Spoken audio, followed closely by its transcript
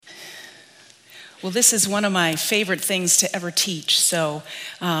Well, this is one of my favorite things to ever teach, so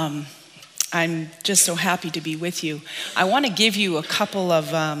I'm just so happy to be with you. I want to give you a couple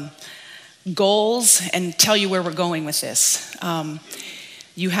of goals and tell you where we're going with this.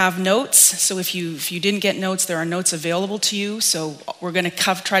 You have notes, so if you didn't get notes, there are notes available to you. So we're going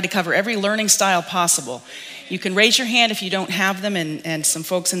to try to cover every learning style possible. You can raise your hand if you don't have them, and some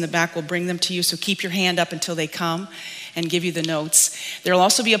folks in the back will bring them to you. So keep your hand up until they come and give you the notes. There will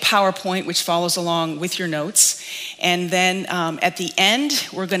also be a PowerPoint which follows along with your notes. And then at the end,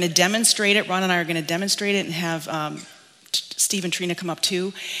 we're going to demonstrate it. Ron and I are going to demonstrate it and have Steve and Trina come up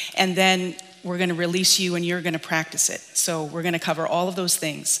too. And then we're going to release you and you're going to practice it. So we're going to cover all of those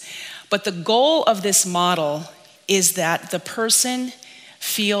things. But the goal of this model is that the person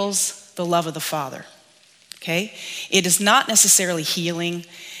feels the love of the Father. Okay? It is not necessarily healing.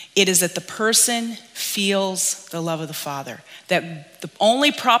 It is that the person feels the love of the Father. That the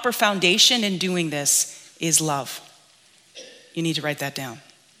only proper foundation in doing this is love. You need to write that down.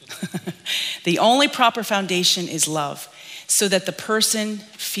 The only proper foundation is love, so that the person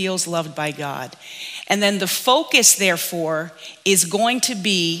feels loved by God. And then the focus, therefore, is going to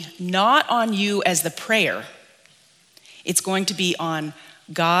be not on you as the prayer. It's going to be on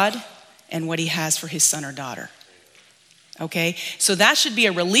God and what he has for his son or daughter. Okay? So that should be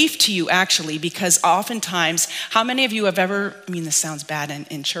a relief to you, actually, because oftentimes, how many of you have ever, this sounds bad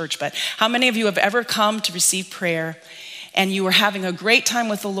in church, but how many of you have ever come to receive prayer and you were having a great time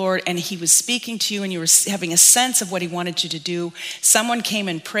with the Lord and he was speaking to you and you were having a sense of what he wanted you to do? Someone came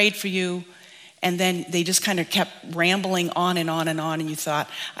and prayed for you, and then they just kind of kept rambling on and on and on, and you thought,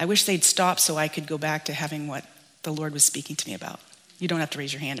 I wish they'd stop so I could go back to having what the Lord was speaking to me about. You don't have to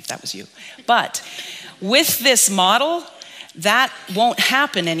raise your hand if that was you. But with this model, that won't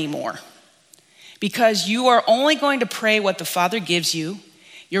happen anymore, because you are only going to pray what the Father gives you.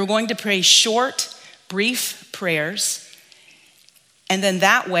 You're going to pray short, brief prayers, and then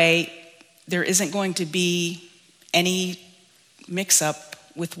that way there isn't going to be any mix-up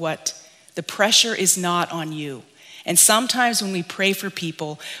with what the pressure is not on you. And sometimes when we pray for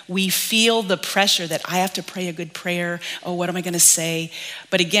people, we feel the pressure that I have to pray a good prayer. Oh, what am I going to say?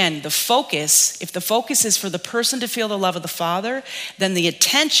 But again, if the focus is for the person to feel the love of the Father, then the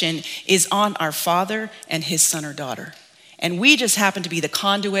attention is on our Father and his son or daughter. And we just happen to be the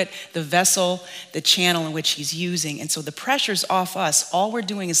conduit, the vessel, the channel in which he's using. And so the pressure's off us. All we're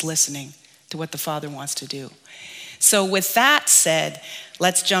doing is listening to what the Father wants to do. So with that said,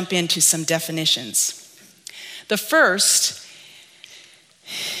 let's jump into some definitions. The first,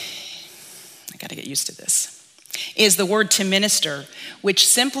 I got to get used to this, is the word to minister, which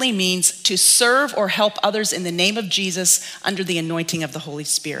simply means to serve or help others in the name of Jesus under the anointing of the Holy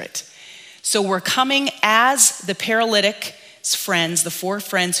Spirit. So we're coming as the paralytic's friends, the 4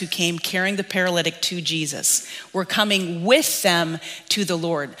 friends who came carrying the paralytic to Jesus. We're coming with them to the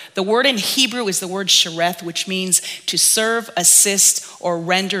Lord. The word in Hebrew is the word shereth, which means to serve, assist, or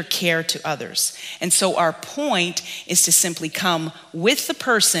render care to others. And so our point is to simply come with the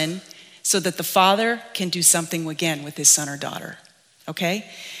person so that the Father can do something again with his son or daughter. Okay?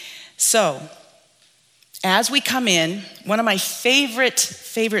 So, as we come in, one of my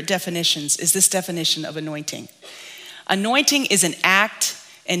favorite definitions is this definition of anointing. Anointing is an act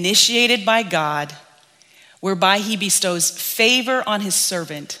initiated by God whereby he bestows favor on his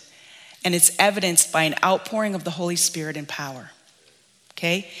servant, and it's evidenced by an outpouring of the Holy Spirit in power.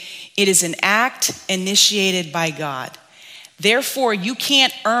 Okay? It is an act initiated by God. Therefore, you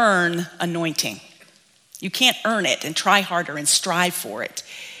can't earn anointing. You can't earn it and try harder and strive for it.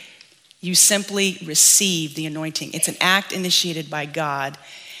 You simply receive the anointing. It's an act initiated by God,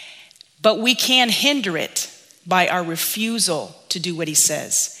 but we can hinder it by our refusal to do what he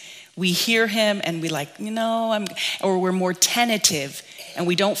says. We hear him and we or we're more tentative and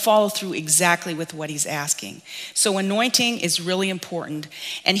we don't follow through exactly with what he's asking. So anointing is really important.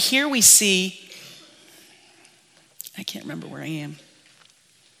 And here we see, I can't remember where I am.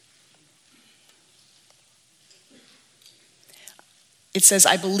 It says,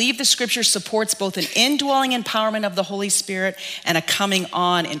 I believe the scripture supports both an indwelling empowerment of the Holy Spirit and a coming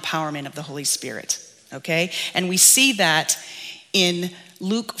on empowerment of the Holy Spirit. Okay? And we see that in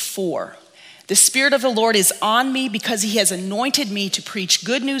Luke 4. The Spirit of the Lord is on me because he has anointed me to preach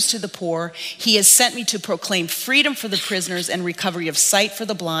good news to the poor. He has sent me to proclaim freedom for the prisoners and recovery of sight for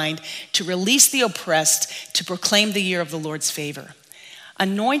the blind, to release the oppressed, to proclaim the year of the Lord's favor.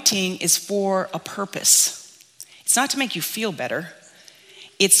 Anointing is for a purpose. It's not to make you feel better.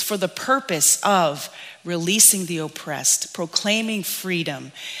 It's for the purpose of releasing the oppressed, proclaiming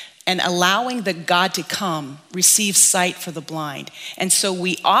freedom, and allowing the God to come receive sight for the blind. And so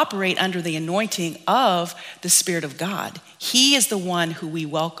we operate under the anointing of the Spirit of God. He is the one who we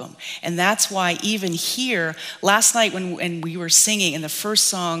welcome. And that's why even here, last night when we were singing in the first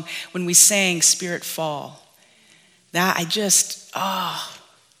song, when we sang Spirit Fall, that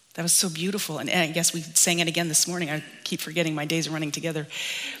was so beautiful. And I guess we sang it again this morning. I keep forgetting, my days are running together.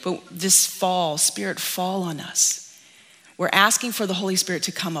 But this fall, Spirit, fall on us. We're asking for the Holy Spirit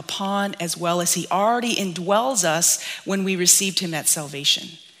to come upon, as well as he already indwells us when we received him at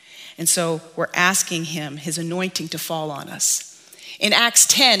salvation. And so we're asking him, his anointing, to fall on us. In Acts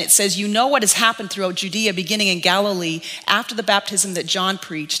 10, it says, you know what has happened throughout Judea, beginning in Galilee, after the baptism that John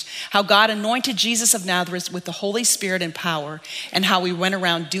preached, how God anointed Jesus of Nazareth with the Holy Spirit and power, and how he went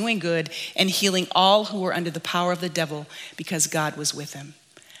around doing good and healing all who were under the power of the devil, because God was with him.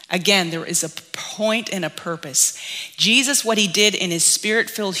 Again, there is a point and a purpose. Jesus, what he did in his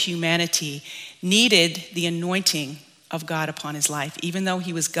spirit-filled humanity, needed the anointing of God upon his life. Even though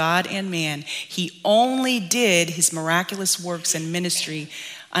he was God and man, he only did his miraculous works and ministry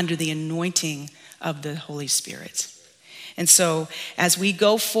under the anointing of the Holy Spirit. And so as we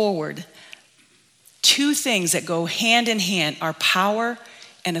go forward, two things that go hand in hand are power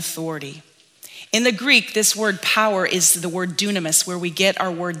and authority. In the Greek, this word power is the word dunamis, where we get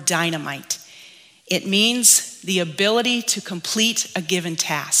our word dynamite. It means the ability to complete a given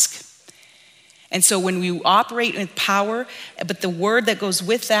task. And so when we operate with power, but the word that goes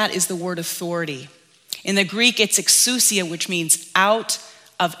with that is the word authority. In the Greek, it's exousia, which means out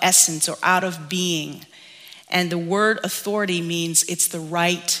of essence or out of being. And the word authority means it's the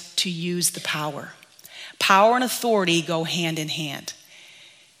right to use the power. Power and authority go hand in hand.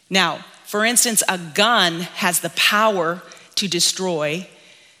 Now, for instance, a gun has the power to destroy.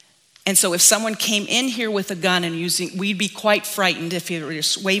 And so if someone came in here with a gun and we'd be quite frightened if you were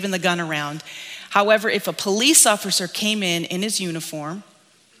just waving the gun around. However, if a police officer came in his uniform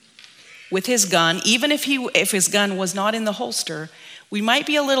with his gun, even if his gun was not in the holster, we might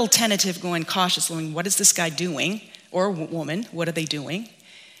be a little tentative, going cautiously, what is this guy doing? Or woman, what are they doing?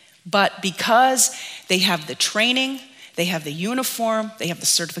 But because they have the training, they have the uniform, they have the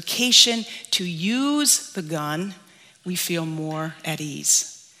certification to use the gun, we feel more at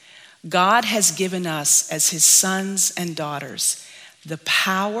ease. God has given us, as his sons and daughters, the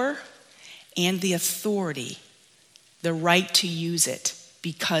power and the authority, the right to use it,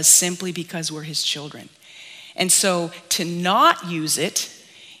 simply because we're his children. And so to not use it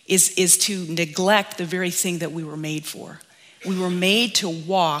is to neglect the very thing that we were made for. We were made to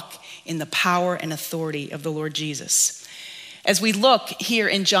walk in the power and authority of the Lord Jesus. As we look here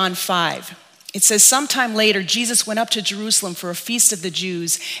in John 5, it says, sometime later, Jesus went up to Jerusalem for a feast of the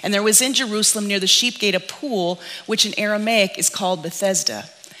Jews, and there was in Jerusalem near the sheep gate a pool, which in Aramaic is called Bethesda,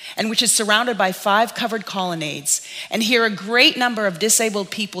 and which is surrounded by 5 covered colonnades. And here a great number of disabled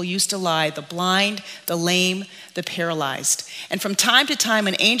people used to lie, the blind, the lame, the paralyzed. And from time to time,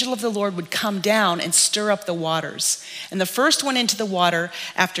 an angel of the Lord would come down and stir up the waters. And the first one into the water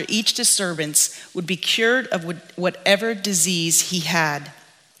after each disturbance would be cured of whatever disease he had.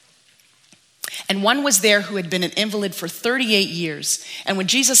 And one was there who had been an invalid for 38 years. And when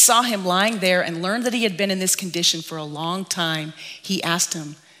Jesus saw him lying there and learned that he had been in this condition for a long time, he asked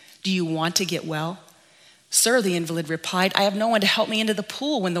him, "Do you want to get well?" "Sir," the invalid replied, "I have no one to help me into the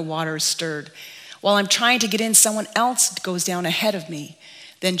pool when the water is stirred. While I'm trying to get in, someone else goes down ahead of me."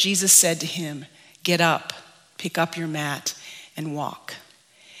 Then Jesus said to him, "Get up, pick up your mat, and walk."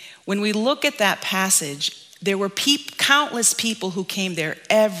 When we look at that passage, there were countless people who came there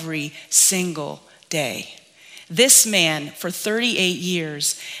every single day. This man, for 38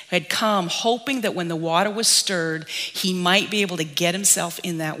 years, had come hoping that when the water was stirred, he might be able to get himself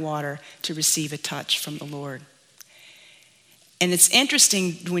in that water to receive a touch from the Lord. And it's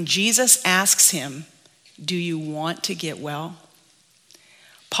interesting when Jesus asks him, "Do you want to get well?"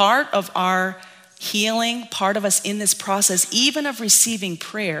 Part of our healing, part of us in this process, even of receiving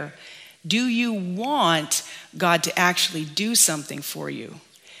prayer, do you want God to actually do something for you?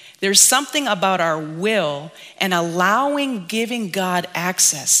 There's something about our will and giving God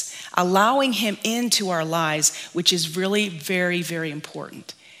access, allowing him into our lives, which is really very, very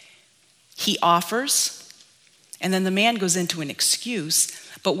important. He offers, and then the man goes into an excuse.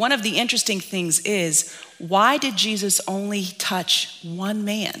 But one of the interesting things is, why did Jesus only touch one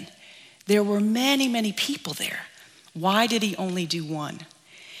man? There were many, many people there. Why did he only do one?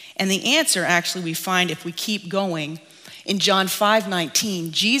 And the answer, actually, we find if we keep going, In John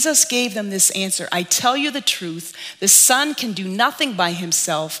 5:19, Jesus gave them this answer: I tell you the truth, the Son can do nothing by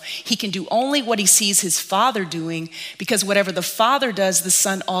himself. He can do only what he sees his Father doing, because whatever the Father does, the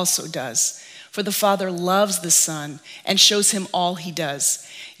Son also does. For the Father loves the Son and shows him all he does.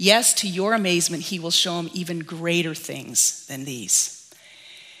 Yes, to your amazement, he will show him even greater things than these.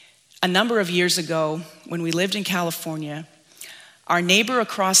 A number of years ago, when we lived in California, our neighbor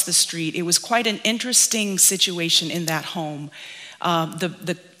across the street, it was quite an interesting situation in that home.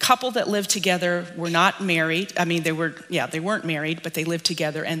 The couple that lived together were not married. I mean, they weren't married, but they lived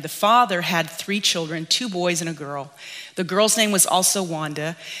together. And the father had 3 children, 2 boys and a girl. The girl's name was also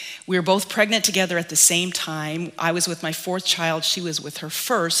Wanda. We were both pregnant together at the same time. I was with my 4th child. She was with her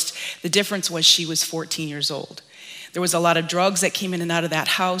first. The difference was she was 14 years old. There was a lot of drugs that came in and out of that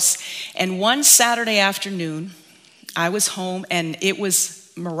house. And one Saturday afternoon, I was home, and it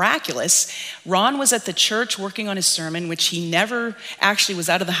was miraculous. Ron was at the church working on his sermon, which he never actually was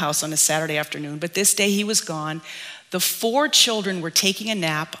out of the house on a Saturday afternoon, but this day he was gone. The 4 children were taking a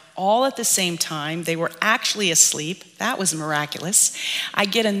nap all at the same time. They were actually asleep. That was miraculous. I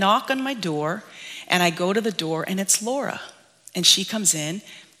get a knock on my door, and I go to the door, and it's Laura. And she comes in.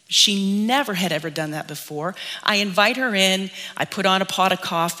 She never had ever done that before. I invite her in. I put on a pot of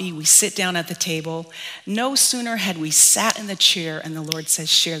coffee. We sit down at the table. No sooner had we sat in the chair, and the Lord says,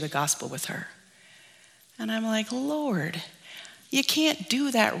 share the gospel with her. And I'm like, Lord, you can't do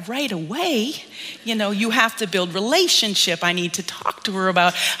that right away. You have to build relationship. I need to talk to her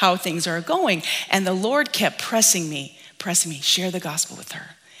about how things are going. And the Lord kept pressing me, share the gospel with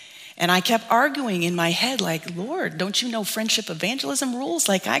her. And I kept arguing in my head, like, Lord, don't you know friendship evangelism rules?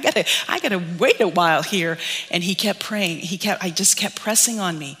 Like, I gotta wait a while here. And he kept praying. I just kept pressing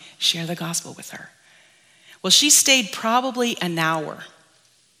on me, share the gospel with her. Well, she stayed probably an hour,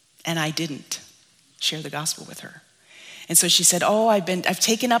 and I didn't share the gospel with her. And so she said, I've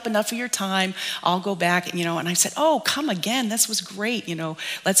taken up enough of your time. I'll go back, and I said, come again. This was great.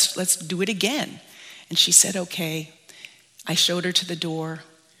 Let's do it again. And she said, okay. I showed her to the door.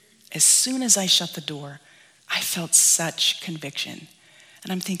 As soon as I shut the door, I felt such conviction.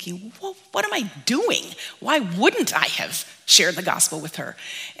 And I'm thinking, well, what am I doing? Why wouldn't I have shared the gospel with her?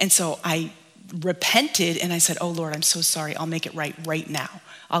 And so I repented, and I said, oh, Lord, I'm so sorry. I'll make it right now.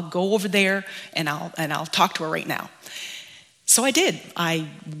 I'll go over there, and I'll talk to her right now. So I did. I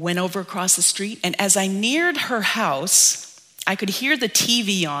went over across the street, and as I neared her house, I could hear the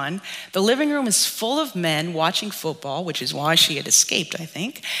TV on. The living room is full of men watching football, which is why she had escaped, I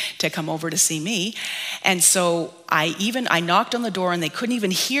think, to come over to see me. And so I knocked on the door, and they couldn't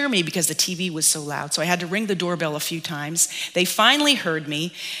even hear me because the TV was so loud. So I had to ring the doorbell a few times. They finally heard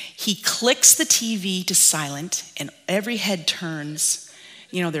me. He clicks the TV to silent, and every head turns.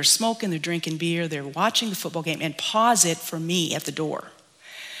 They're smoking, they're drinking beer, they're watching the football game, and pause it for me at the door.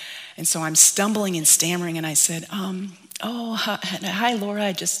 And so I'm stumbling and stammering, and I said, hi, Laura,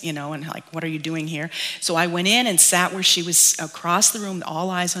 I just, and like, what are you doing here? So I went in and sat where she was across the room, all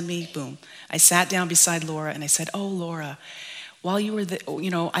eyes on me, boom. I sat down beside Laura, and I said, oh, Laura, while you were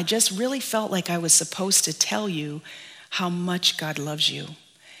I just really felt like I was supposed to tell you how much God loves you.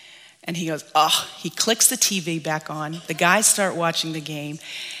 And he goes, he clicks the TV back on. The guys start watching the game.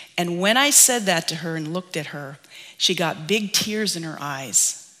 And when I said that to her and looked at her, she got big tears in her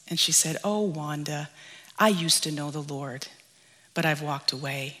eyes. And she said, oh, Wanda, I used to know the Lord, but I've walked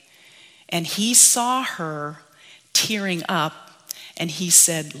away. And he saw her tearing up, and he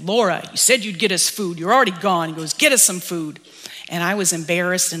said, Laura, you said you'd get us food. You're already gone. He goes, get us some food. And I was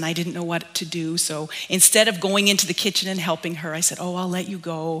embarrassed, and I didn't know what to do. So instead of going into the kitchen and helping her, I said, I'll let you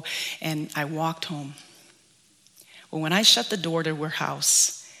go. And I walked home. Well, when I shut the door to her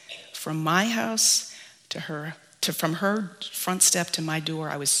house, from my house from her front step to my door,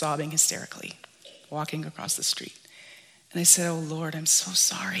 I was sobbing hysterically, walking across the street. And I said, oh, Lord, I'm so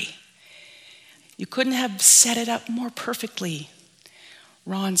sorry. You couldn't have set it up more perfectly.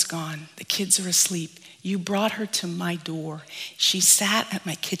 Ron's gone. The kids are asleep. You brought her to my door. She sat at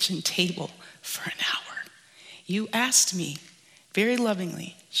my kitchen table for an hour. You asked me very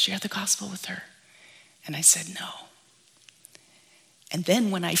lovingly, share the gospel with her. And I said no. And then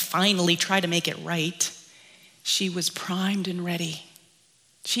when I finally tried to make it right, she was primed and ready.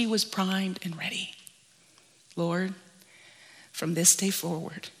 She was primed and ready. Lord, from this day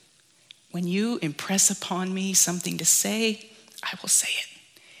forward, when you impress upon me something to say, I will say it.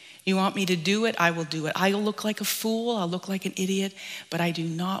 You want me to do it, I will do it. I'll look like a fool, I'll look like an idiot, but I do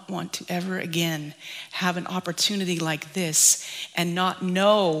not want to ever again have an opportunity like this and not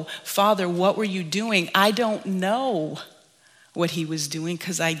know, Father, what were you doing? I don't know what he was doing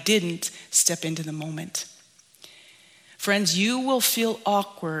because I didn't step into the moment. Friends, you will feel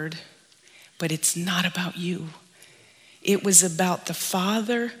awkward, but it's not about you. It was about the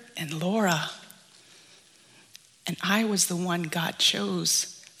Father and Laura. And I was the one God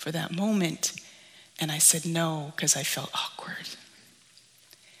chose for that moment. And I said no because I felt awkward.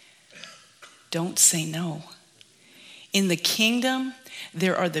 Don't say no. In the kingdom,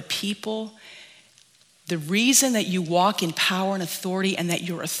 there are the people. The reason that you walk in power and authority and that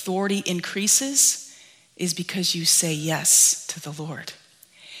your authority increases is because you say yes to the Lord.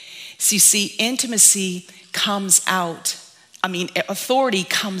 So you see, intimacy comes out. Authority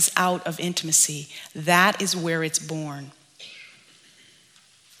comes out of intimacy. That is where it's born.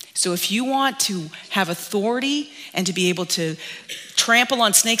 So if you want to have authority and to be able to trample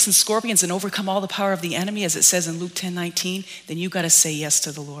on snakes and scorpions and overcome all the power of the enemy, as it says in Luke 10:19, then you got to say yes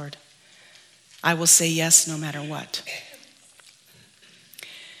to the Lord. I will say yes no matter what.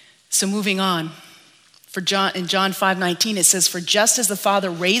 So moving on. In John 5:19, it says, "For just as the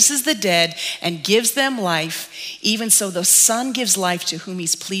Father raises the dead and gives them life, even so the Son gives life to whom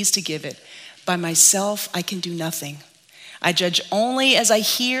he's pleased to give it. By myself I can do nothing. I judge only as I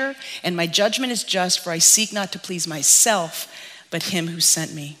hear, and my judgment is just, for I seek not to please myself, but him who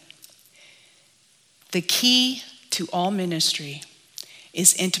sent me." The key to all ministry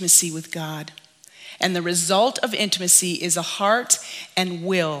is intimacy with God. And the result of intimacy is a heart and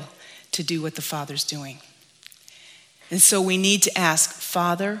will to do what the Father's doing. And so we need to ask,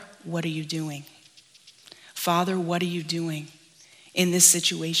 Father, what are you doing? Father, what are you doing in this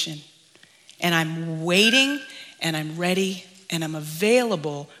situation? And I'm waiting, and I'm ready, and I'm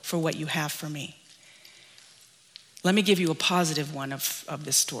available for what you have for me. Let me give you a positive one of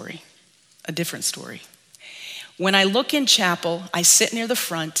this story, a different story. When I look in chapel, I sit near the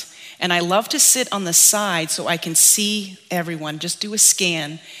front, and I love to sit on the side so I can see everyone, just do a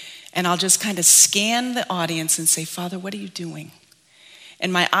scan, and I'll just kind of scan the audience and say, Father, what are you doing?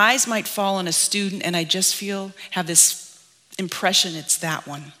 And my eyes might fall on a student, and I just have this impression it's that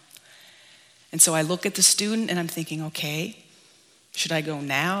one. And so I look at the student, and I'm thinking, okay, should I go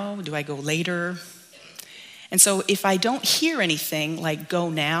now? Do I go later? And so if I don't hear anything like go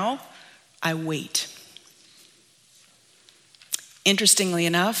now, I wait. Interestingly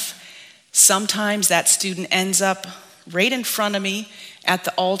enough, sometimes that student ends up right in front of me at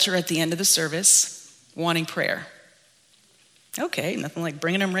the altar at the end of the service, wanting prayer. Okay, nothing like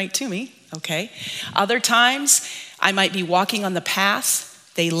bringing them right to me, okay. Other times, I might be walking on the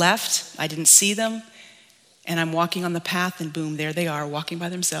path, they left, I didn't see them, and I'm walking on the path, and boom, there they are, walking by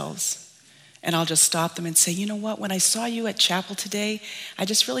themselves. And I'll just stop them and say, you know what, when I saw you at chapel today, I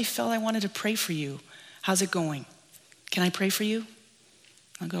just really felt I wanted to pray for you. How's it going? Can I pray for you?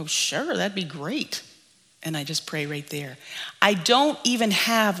 I'll go, sure, that'd be great. And I just pray right there. I don't even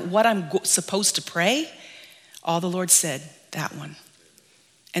have what I'm supposed to pray. All the Lord said, that one.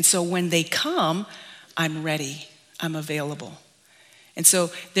 And so when they come, I'm ready. I'm available. And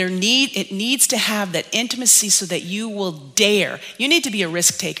so it needs to have that intimacy so that you will dare. You need to be a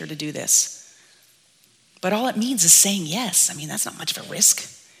risk taker to do this. But all it means is saying yes. I mean, that's not much of a risk.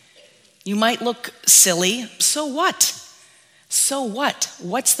 You might look silly. So what? So what?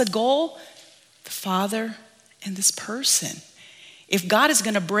 What's the goal? The Father and this person. If God is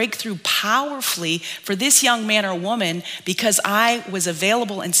going to break through powerfully for this young man or woman because I was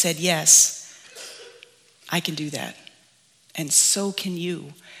available and said yes, I can do that. And so can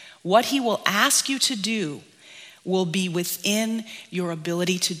you. What he will ask you to do will be within your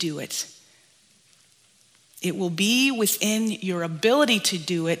ability to do it. It will be within your ability to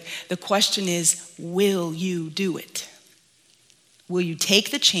do it. The question is, will you do it? Will you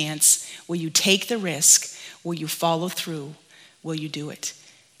take the chance? Will you take the risk? Will you follow through? Will you do it?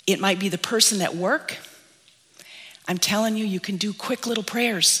 It might be the person at work. I'm telling you, you can do quick little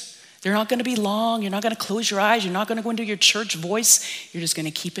prayers. They're not going to be long. You're not going to close your eyes. You're not going to go into your church voice. You're just going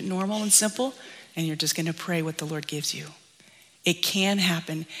to keep it normal and simple, and you're just going to pray what the Lord gives you. It can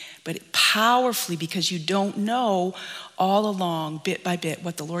happen, but powerfully, because you don't know all along, bit by bit,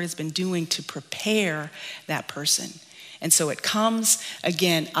 what the Lord has been doing to prepare that person. And so it comes,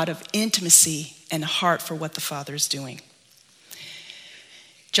 again, out of intimacy and heart for what the Father is doing.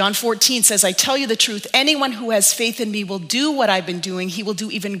 John 14 says, I tell you the truth, anyone who has faith in me will do what I've been doing. He will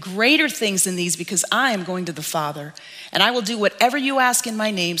do even greater things than these because I am going to the Father. And I will do whatever you ask in my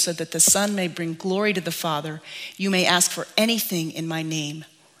name so that the Son may bring glory to the Father. You may ask for anything in my name,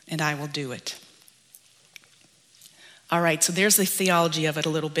 and I will do it. All right, so there's the theology of it a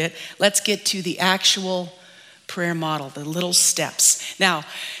little bit. Let's get to the actual prayer model, the little steps. Now,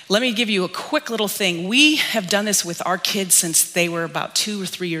 let me give you a quick little thing. We have done this with our kids since they were about 2 or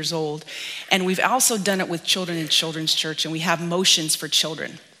 3 years old. And we've also done it with children in children's church, and we have motions for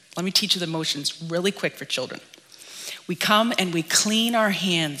children. Let me teach you the motions really quick for children. We come and we clean our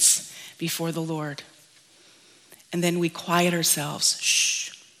hands before the Lord. And then we quiet ourselves.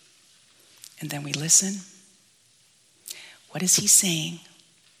 Shh. And then we listen. What is he saying?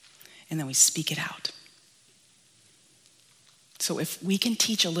 And then we speak it out. So if we can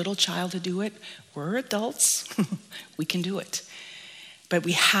teach a little child to do it, we're adults, we can do it. But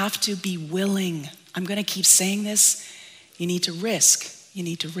we have to be willing. I'm going to keep saying this. You need to risk. You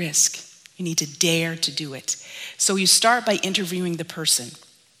need to risk. You need to dare to do it. So you start by interviewing the person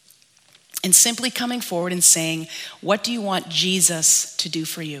and simply coming forward and saying, what do you want Jesus to do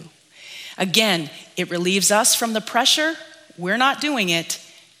for you? Again, it relieves us from the pressure. We're not doing it.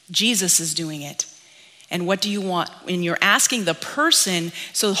 Jesus is doing it. And what do you want? When you're asking the person,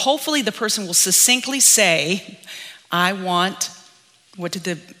 so hopefully the person will succinctly say, I want, what did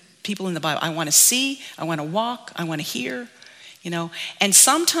the people in the Bible, I want to see, I want to walk, I want to hear, And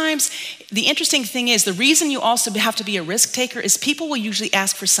sometimes the interesting thing is the reason you also have to be a risk taker is people will usually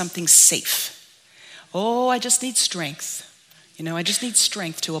ask for something safe. Oh, I just need strength. I just need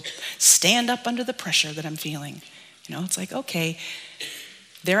strength to stand up under the pressure that I'm feeling. It's like, okay,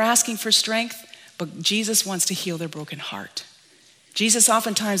 they're asking for strength. But Jesus wants to heal their broken heart. Jesus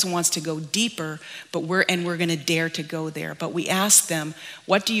oftentimes wants to go deeper, but we're going to dare to go there. But we ask them,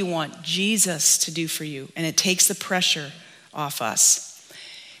 what do you want Jesus to do for you? And it takes the pressure off us.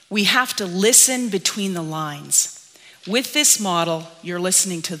 We have to listen between the lines. With this model, you're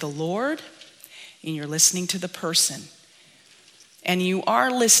listening to the Lord and you're listening to the person. And you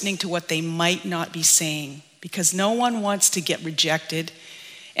are listening to what they might not be saying, because no one wants to get rejected.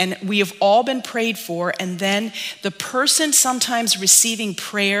 And we have all been prayed for, and then the person sometimes receiving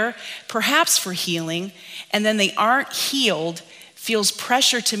prayer, perhaps for healing, and then they aren't healed, feels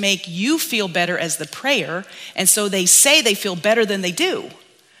pressure to make you feel better as the prayer, and so they say they feel better than they do.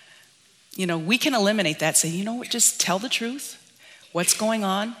 We can eliminate that. Say, you know what, just tell the truth. What's going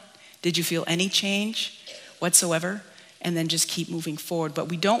on? Did you feel any change whatsoever? And then just keep moving forward. But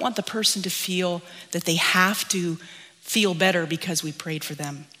we don't want the person to feel that they have to feel better because we prayed for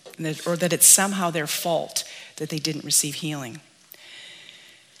them, or that it's somehow their fault that they didn't receive healing.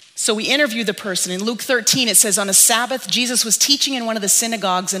 So we interview the person. In Luke 13, it says, on a Sabbath, Jesus was teaching in one of the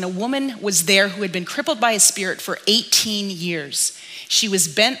synagogues, and a woman was there who had been crippled by a spirit for 18 years. She was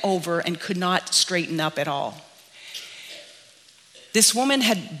bent over and could not straighten up at all. This woman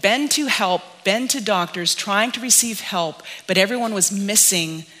had been to doctors, trying to receive help, but everyone was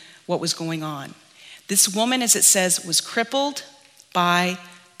missing what was going on. This woman, as it says, was crippled by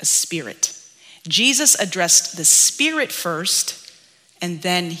a spirit. Jesus addressed the spirit first, and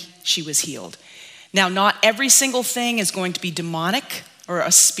then she was healed. Now, not every single thing is going to be demonic or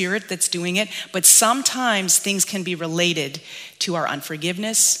a spirit that's doing it, but sometimes things can be related to our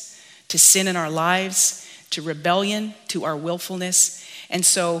unforgiveness, to sin in our lives, to rebellion, to our willfulness. And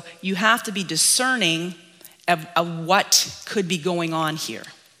so you have to be discerning of what could be going on here.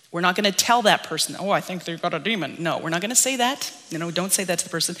 We're not going to tell that person, oh, I think they've got a demon. No, we're not going to say that. Don't say that to the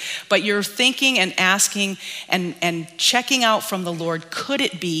person. But you're thinking and asking and checking out from the Lord, could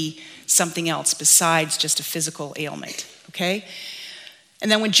it be something else besides just a physical ailment, okay? And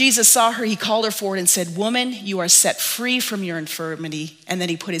then when Jesus saw her, he called her forward and said, woman, you are set free from your infirmity. And then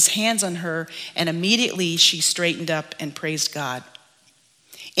he put his hands on her, and immediately she straightened up and praised God.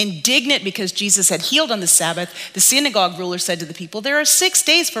 Indignant because Jesus had healed on the Sabbath, the synagogue ruler said to the people, there are 6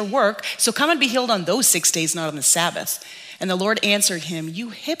 days for work, so come and be healed on those 6 days, not on the Sabbath. And the Lord answered him, you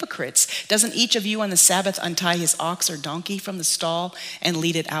hypocrites, doesn't each of you on the Sabbath untie his ox or donkey from the stall and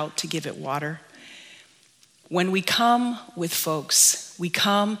lead it out to give it water? When we come with folks, we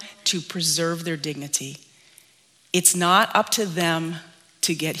come to preserve their dignity. It's not up to them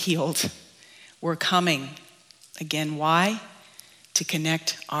to get healed. We're coming. Again, why? To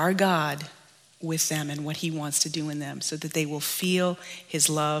connect our God with them and what he wants to do in them so that they will feel his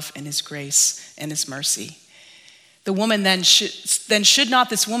love and his grace and his mercy. The woman then should not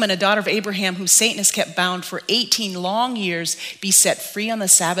this woman, a daughter of Abraham, whom Satan has kept bound for 18 long years, be set free on the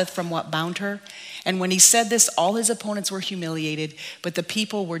Sabbath from what bound her? And when he said this, all his opponents were humiliated, but the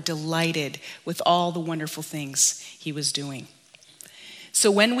people were delighted with all the wonderful things he was doing.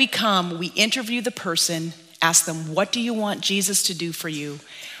 So when we come, we interview the person, ask them, what do you want Jesus to do for you?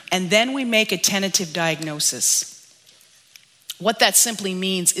 And then we make a tentative diagnosis. What that simply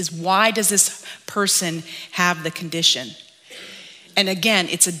means is, why does this person have the condition? And again,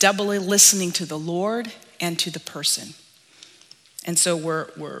 it's a double listening to the Lord and to the person. And so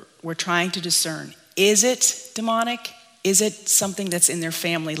we're trying to discern, is it demonic? Is it something that's in their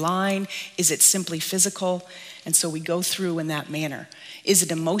family line? Is it simply physical? And so we go through in that manner. Is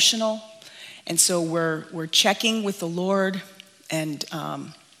it emotional? And so we're checking with the Lord and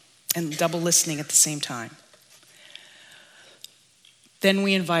double listening at the same time. Then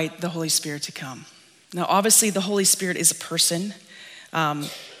we invite the Holy Spirit to come. Now, obviously, the Holy Spirit is a person, and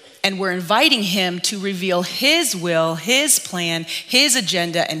we're inviting him to reveal his will, his plan, his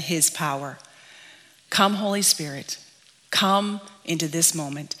agenda, and his power. Come, Holy Spirit. Come into this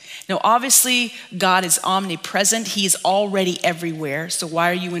moment. Now, obviously, God is omnipresent. He is already everywhere. So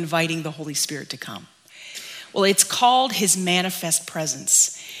why are you inviting the Holy Spirit to come? Well, it's called his manifest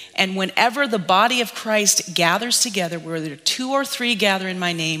presence. And whenever the body of Christ gathers together, where there are 2 or 3 gather in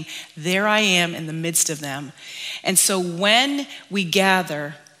my name, there I am in the midst of them. And so when we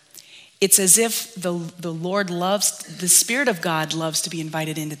gather, it's as if the Lord loves, the Spirit of God loves to be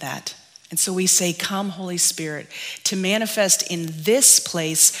invited into that. And so we say, come, Holy Spirit, to manifest in this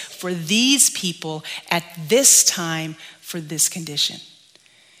place for these people at this time for this condition.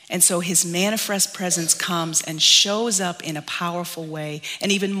 And so his manifest presence comes and shows up in a powerful way,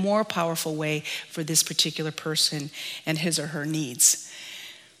 an even more powerful way for this particular person and his or her needs.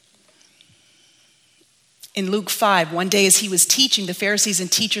 In Luke 5, one day as he was teaching, the Pharisees and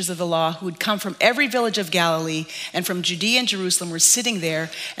teachers of the law who had come from every village of Galilee and from Judea and Jerusalem were sitting there,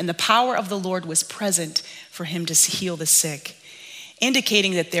 and the power of the Lord was present for him to heal the sick,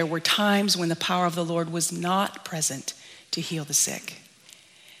 indicating that there were times when the power of the Lord was not present to heal the sick.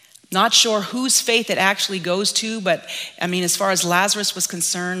 Not sure whose faith it actually goes to, but as far as Lazarus was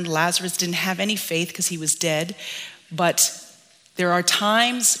concerned, Lazarus didn't have any faith because he was dead. But there are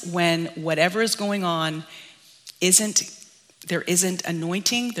times when whatever is going on there isn't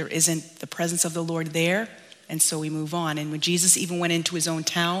anointing, there isn't the presence of the Lord there, and so we move on. And when Jesus even went into his own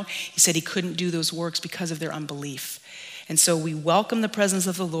town, he said he couldn't do those works because of their unbelief. And so we welcome the presence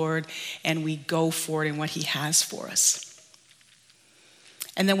of the Lord and we go for it in what he has for us.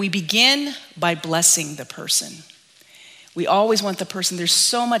 And then we begin by blessing the person. We always want the person. There's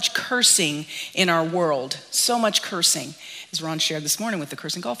so much cursing in our world, so much cursing, as Ron shared this morning with the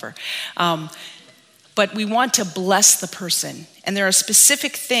cursing golfer. But we want to bless the person. And there are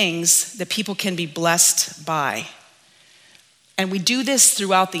specific things that people can be blessed by. And we do this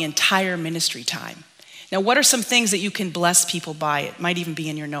throughout the entire ministry time. Now, what are some things that you can bless people by? It might even be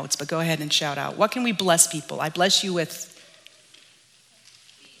in your notes, but go ahead and shout out. What can we bless people? I bless you with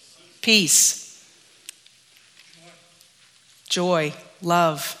peace, joy,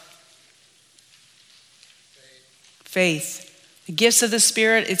 love, faith. The gifts of the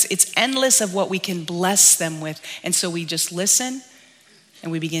Spirit, it's endless of what we can bless them with. And so we just listen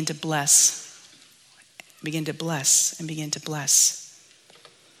and we begin to bless. Begin to bless and begin to bless.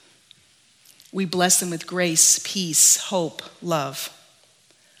 We bless them with grace, peace, hope, love.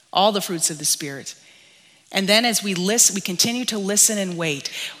 All the fruits of the Spirit. And then as we listen, we continue to listen and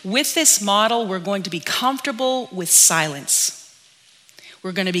wait. With this model, we're going to be comfortable with silence.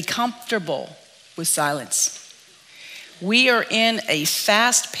 We're going to be comfortable with silence. We are in a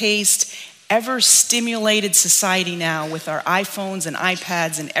fast-paced, ever-stimulated society now with our iPhones and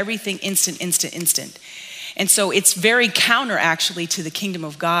iPads and everything instant. And so it's very counter, actually, to the kingdom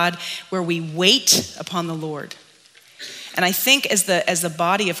of God, where we wait upon the Lord. And I think as the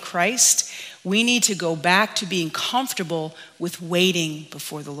body of Christ, we need to go back to being comfortable with waiting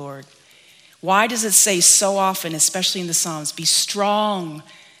before the Lord. Why does it say so often, especially in the Psalms, be strong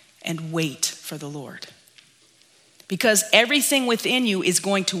and wait for the Lord? Because everything within you is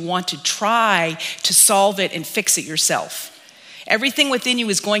going to want to try to solve it and fix it yourself. Everything within you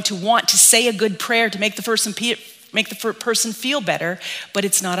is going to want to say a good prayer to make the person feel better, but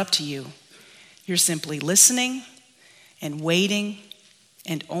it's not up to you. You're simply listening and waiting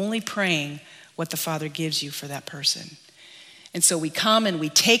and only praying what the Father gives you for that person. And so we come and we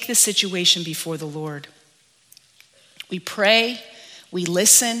take the situation before the Lord. We pray, we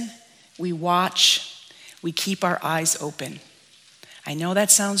listen, we watch, we keep our eyes open. I know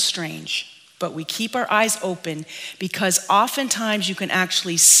that sounds strange, but we keep our eyes open because oftentimes you can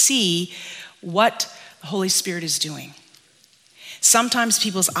actually see what the Holy Spirit is doing. Sometimes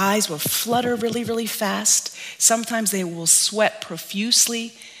people's eyes will flutter really, really fast. Sometimes they will sweat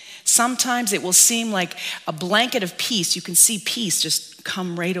profusely. Sometimes it will seem like a blanket of peace. You can see peace just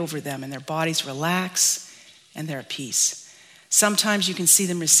come right over them and their bodies relax and they're at peace. Sometimes you can see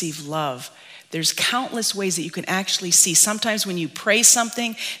them receive love. There's countless ways that you can actually see. Sometimes when you pray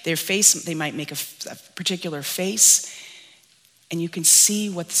something, their face, they might make a particular face, and you can see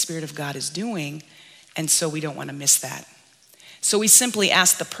what the Spirit of God is doing And so we don't want to miss that. So we simply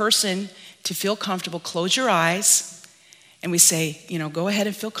ask the person to feel comfortable, close your eyes, and we say, go ahead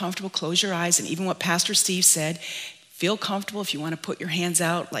and feel comfortable, close your eyes. And even what Pastor Steve said, feel comfortable if you want to put your hands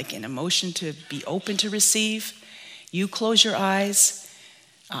out like in a motion to be open to receive. You close your eyes.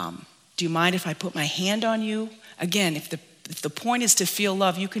 Do you mind if I put my hand on you? Again, if the point is to feel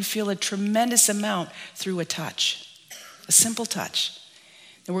love, you can feel a tremendous amount through a touch, a simple touch.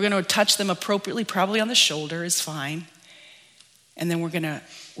 And we're going to touch them appropriately, probably on the shoulder is fine. And then we're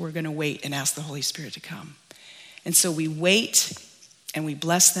going to wait and ask the Holy Spirit to come. And so we wait and we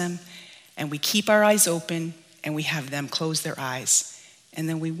bless them and we keep our eyes open and we have them close their eyes. And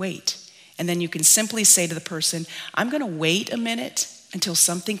then we wait. And then you can simply say to the person, I'm going to wait a minute until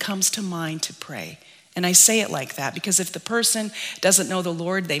something comes to mind to pray. And I say it like that because if the person doesn't know the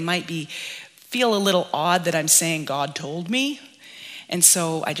Lord, they might feel a little odd that I'm saying God told me. And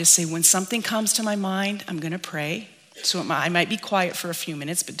so I just say, when something comes to my mind, I'm going to pray. So I might be quiet for a few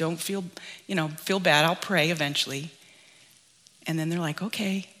minutes, but don't feel bad. I'll pray eventually. And then they're like,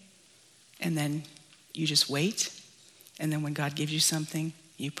 okay. And then you just wait. And then when God gives you something,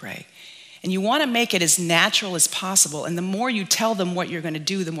 you pray. And you want to make it as natural as possible. And the more you tell them what you're going to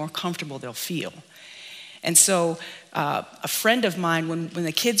do, the more comfortable they'll feel. And so a friend of mine, when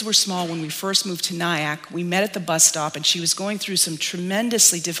the kids were small, when we first moved to Nyack, we met at the bus stop, and she was going through some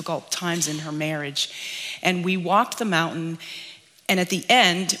tremendously difficult times in her marriage. And we walked the mountain, and at the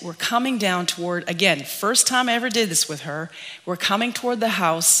end, we're coming down toward, again, first time I ever did this with her, we're coming toward the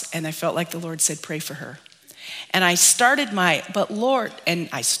house, and I felt like the Lord said, pray for her. And I started but Lord, and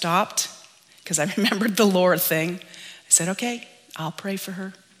I stopped, because I remembered the Lord thing. I said, okay, I'll pray for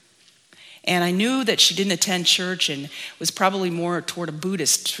her. And I knew that she didn't attend church and was probably more toward a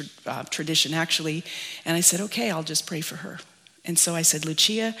Buddhist tradition, actually. And I said, okay, I'll just pray for her. And so I said,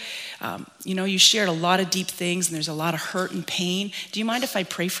 Lucia, you shared a lot of deep things and there's a lot of hurt and pain. Do you mind if I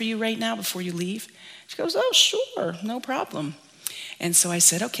pray for you right now before you leave? She goes, oh, sure, no problem. And so I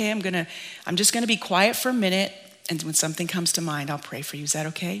said, okay, I'm just going to be quiet for a minute. And when something comes to mind, I'll pray for you. Is that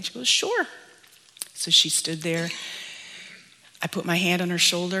okay? She goes, sure. So she stood there. I put my hand on her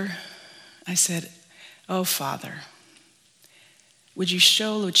shoulder. I said, oh, Father, would you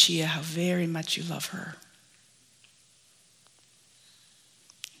show Lucia how very much you love her?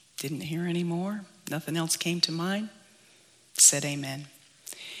 Didn't hear any more. Nothing else came to mind. Said amen.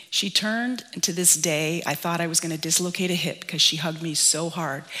 She turned, and to this day, I thought I was going to dislocate a hip because she hugged me so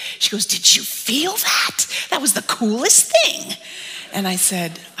hard. She goes, did you feel that? That was the coolest thing. And I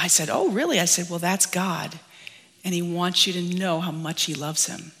said, oh, really? I said, well, that's God. And he wants you to know how much he loves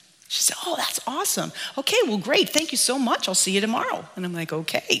him. She said, oh, that's awesome. Okay, well, great. Thank you so much. I'll see you tomorrow. And I'm like,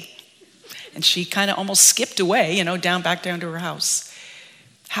 okay. And she kind of almost skipped away, back down to her house.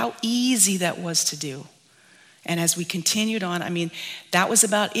 How easy that was to do. And as we continued on, that was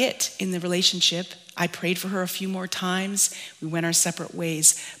about it in the relationship. I prayed for her a few more times. We went our separate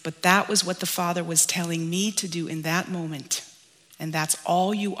ways. But that was what the Father was telling me to do in that moment. And that's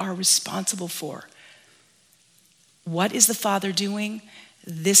all you are responsible for. What is the Father doing?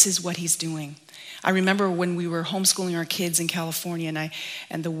 This is what he's doing. I remember when we were homeschooling our kids in California,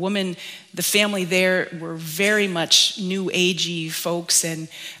 and the family there were very much new agey folks, and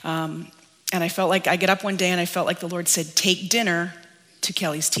I felt like I get up one day and I felt like the Lord said, take dinner to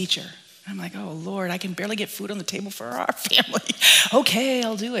Kelly's teacher. I'm like, oh Lord, I can barely get food on the table for our family. Okay,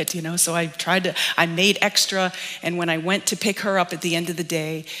 I'll do it, So I made extra, and when I went to pick her up at the end of the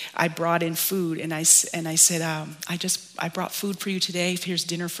day, I brought in food, and I said, I brought food for you today. Here's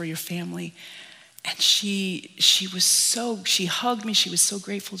dinner for your family. And she hugged me. She was so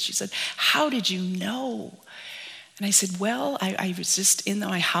grateful. She said, how did you know? And I said, well, I was just in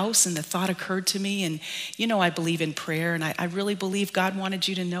my house and the thought occurred to me. And, I believe in prayer. And I really believe God wanted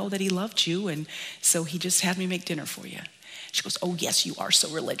you to know that he loved you. And so he just had me make dinner for you. She goes, oh, yes, you are so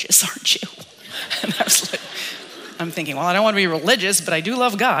religious, aren't you? And I was like, I'm thinking, well, I don't want to be religious, but I do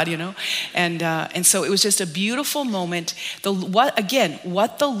love God, And so it was just a beautiful moment. What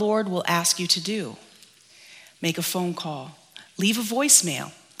the Lord will ask you to do. Make a phone call. Leave a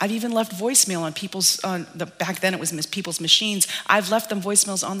voicemail. I've even left voicemail on back then it was people's machines. I've left them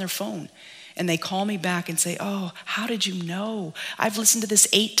voicemails on their phone. And they call me back and say, oh, how did you know? I've listened to this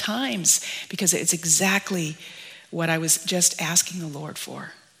 8 times because it's exactly what I was just asking the Lord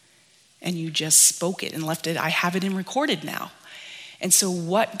for. And you just spoke it and left it. I have it in recorded now. And so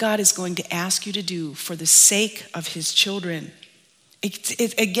what God is going to ask you to do for the sake of his children,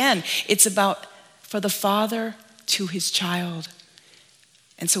 it's about for the father to his child.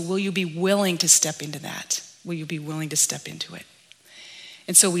 And so will you be willing to step into that? Will you be willing to step into it?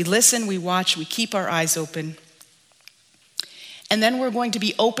 And so we listen, we watch, we keep our eyes open. And then we're going to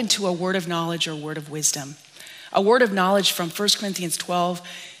be open to a word of knowledge or word of wisdom. A word of knowledge from 1 Corinthians 12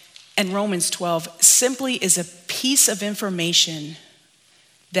 and Romans 12 simply is a piece of information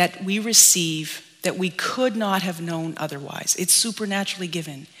that we receive that we could not have known otherwise. It's supernaturally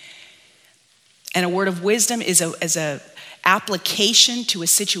given. And a word of wisdom is a application to a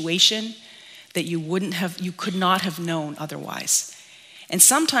situation that you could not have known otherwise. And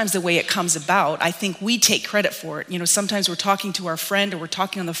sometimes the way it comes about, I think we take credit for it. Sometimes we're talking to our friend or we're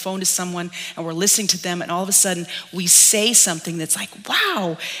talking on the phone to someone and we're listening to them, and all of a sudden we say something that's like,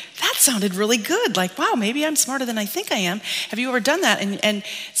 wow, that sounded really good. Like, wow, maybe I'm smarter than I think I am. Have you ever done that? And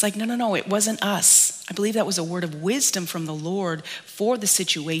it's like, no, it wasn't us. I believe that was a word of wisdom from the Lord for the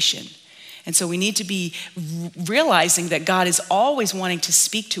situation. And so we need to be realizing that God is always wanting to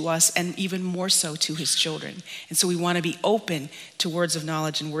speak to us, and even more so to his children. And so we want to be open to words of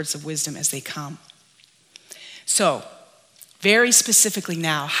knowledge and words of wisdom as they come. So, very specifically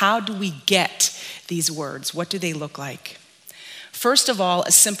now, how do we get these words? What do they look like? First of all,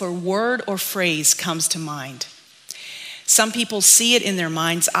 a simple word or phrase comes to mind. Some people see it in their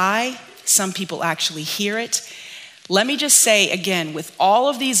mind's eye. Some people actually hear it. Let me just say again, with all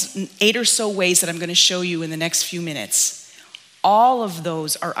of these 8 or so ways that I'm going to show you in the next few minutes, all of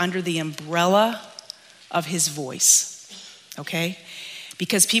those are under the umbrella of his voice, okay?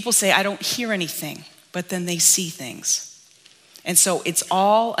 Because people say, I don't hear anything, but then they see things. And so it's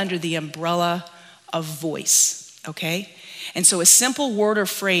all under the umbrella of voice, okay? And so a simple word or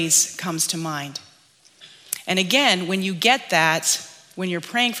phrase comes to mind. And again, when you get that, when you're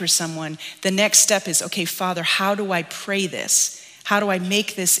praying for someone, the next step is, okay, Father, how do I pray this? How do I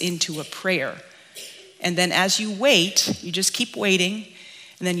make this into a prayer? And then as you wait, you just keep waiting,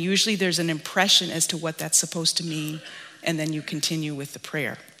 and then usually there's an impression as to what that's supposed to mean, and then you continue with the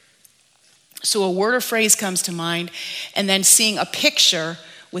prayer. So a word or phrase comes to mind, and then seeing a picture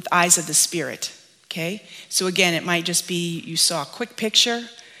with eyes of the Spirit, okay? So again, it might just be you saw a quick picture,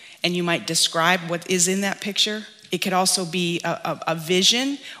 and you might describe what is in that picture. It could also be a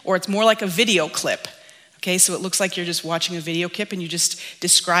vision, or it's more like a video clip. Okay, so it looks like you're just watching a video clip and you just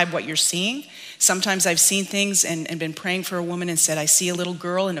describe what you're seeing. Sometimes I've seen things and been praying for a woman and said, I see a little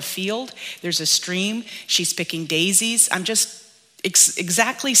girl in a field. There's a stream. She's picking daisies. I'm just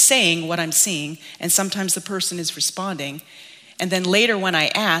exactly saying what I'm seeing, and sometimes the person is responding. And then later when I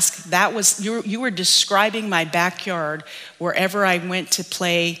ask, that was, you were describing my backyard wherever I went to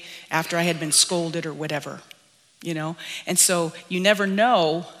play after I had been scolded or whatever. And so you never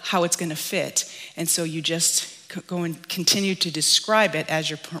know how it's going to fit. And so you just go and continue to describe it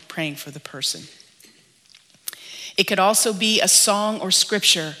as you're praying for the person. It could also be a song or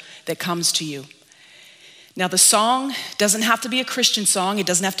scripture that comes to you. Now, the song doesn't have to be a Christian song. It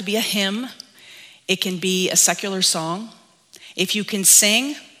doesn't have to be a hymn. It can be a secular song. If you can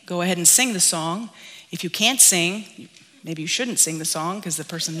sing, go ahead and sing the song. If you can't sing, maybe you shouldn't sing the song because the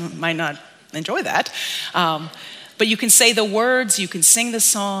person might not enjoy that. But you can say the words, you can sing the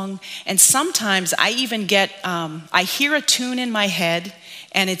song, and sometimes I even get, I hear a tune in my head,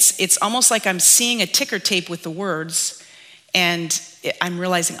 and it's almost like I'm seeing a ticker tape with the words, and I'm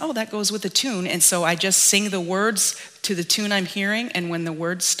realizing, oh, that goes with the tune, and so I just sing the words to the tune I'm hearing, and when the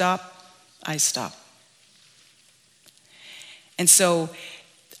words stop, I stop. And so,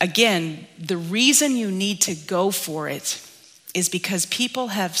 again, the reason you need to go for it is because people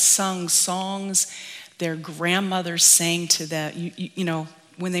have sung songs their grandmothers sang to them,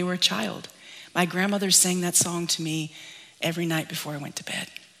 when they were a child. My grandmother sang that song to me every night before I went to bed.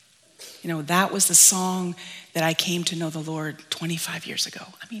 That was the song that I came to know the Lord 25 years ago.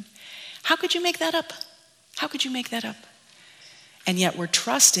 I mean, how could you make that up? How could you make that up? And yet we're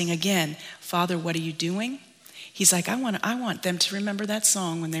trusting again, Father, what are you doing? He's like, I want them to remember that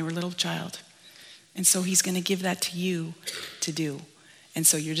song when they were a little child. And so he's going to give that to you to do. And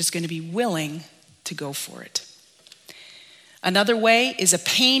so you're just going to be willing to go for it. Another way is a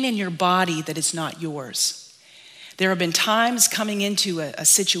pain in your body that is not yours. There have been times coming into a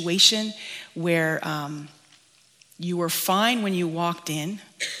situation where you were fine when you walked in,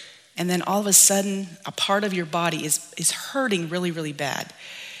 and then all of a sudden a part of your body is hurting really, really bad.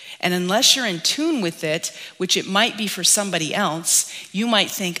 And unless you're in tune with it, which it might be for somebody else, you might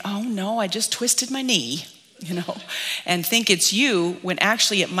think, oh no, I just twisted my knee, and think it's you, when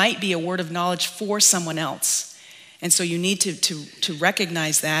actually it might be a word of knowledge for someone else. And so you need to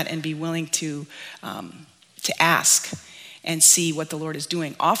recognize that and be willing to ask and see what the Lord is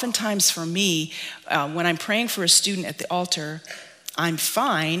doing. Oftentimes for me, when I'm praying for a student at the altar, I'm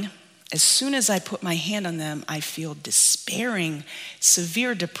fine, As soon as I put my hand on them, I feel despairing,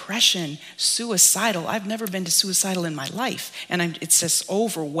 severe depression, suicidal. I've never been to suicidal in my life, and it's just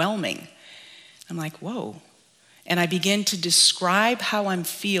overwhelming. I'm like, whoa. And I begin to describe how I'm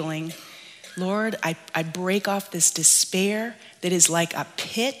feeling. Lord, I break off this despair that is like a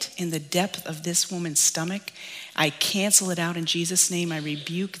pit in the depth of this woman's stomach. I cancel it out in Jesus' name. I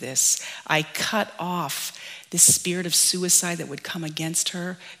rebuke this. I cut off this spirit of suicide that would come against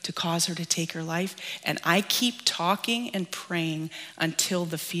her to cause her to take her life. And I keep talking and praying until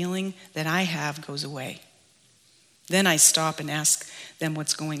the feeling that I have goes away. Then I stop and ask them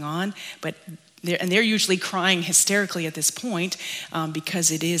what's going on. They're usually crying hysterically at this point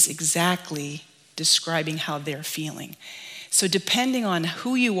because it is exactly describing how they're feeling. So depending on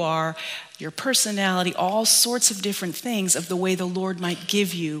who you are, your personality, all sorts of different things of the way the Lord might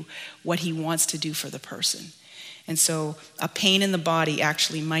give you what he wants to do for the person. And so a pain in the body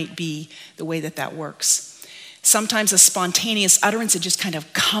actually might be the way that works. Sometimes a spontaneous utterance, it just kind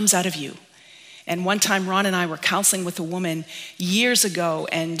of comes out of you. And one time Ron and I were counseling with a woman years ago,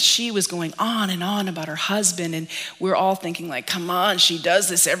 and she was going on and on about her husband, and we're all thinking like, come on, she does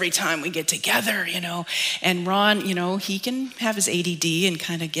this every time we get together, And Ron, he can have his ADD and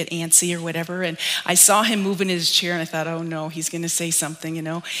kind of get antsy or whatever, and I saw him move in his chair, and I thought, oh no, he's going to say something,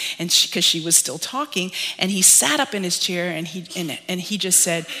 and because she was still talking, and he sat up in his chair, and he just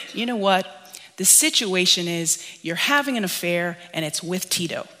said, you know what, the situation is you're having an affair, and it's with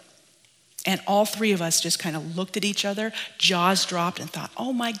Tito. And all three of us just kind of looked at each other, jaws dropped, and thought,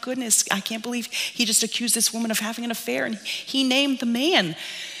 oh my goodness, I can't believe he just accused this woman of having an affair, and he named the man.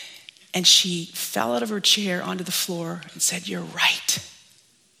 And she fell out of her chair onto the floor and said, you're right.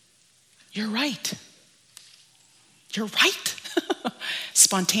 You're right. You're right.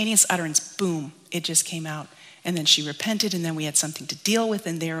 Spontaneous utterance, boom, it just came out. And then she repented, and then we had something to deal with,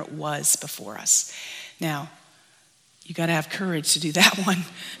 and there it was before us. Now, you got to have courage to do that one.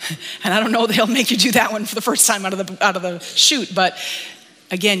 And I don't know they'll make you do that one for the first time out of the chute, but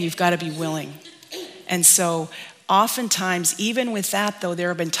again, you've got to be willing. And so oftentimes, even with that though, there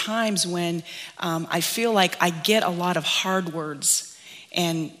have been times when I feel like I get a lot of hard words,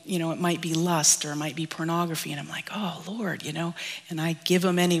 and it might be lust or it might be pornography, and I'm like, oh Lord, and I give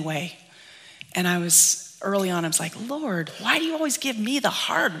them anyway. And early on, I was like, Lord, why do you always give me the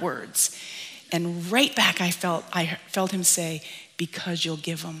hard words? And right back, I felt him say, because you'll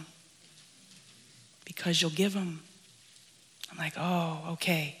give them. Because you'll give them. I'm like, oh,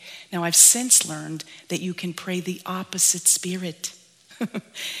 okay. Now, I've since learned that you can pray the opposite spirit.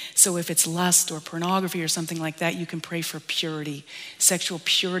 So if it's lust or pornography or something like that, you can pray for purity, sexual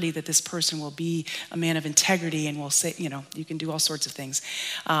purity, that this person will be a man of integrity and will say, you can do all sorts of things.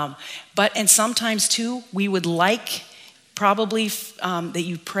 And sometimes too, we would like probably that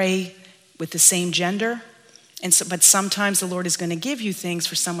you pray with the same gender, but sometimes the Lord is going to give you things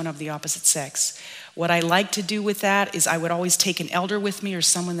for someone of the opposite sex. What I like to do with that is I would always take an elder with me or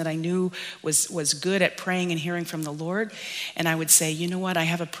someone that I knew was good at praying and hearing from the Lord, and I would say, you know what, I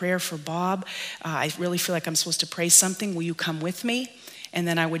have a prayer for Bob. I really feel like I'm supposed to pray something. Will you come with me? And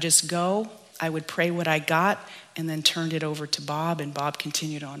then I would just go. I would pray what I got and then turned it over to Bob, and Bob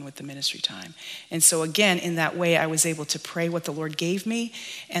continued on with the ministry time. And so again, in that way, I was able to pray what the Lord gave me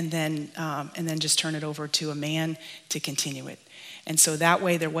and then just turn it over to a man to continue it. And so that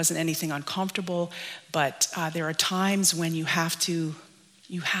way, there wasn't anything uncomfortable, but there are times when you have to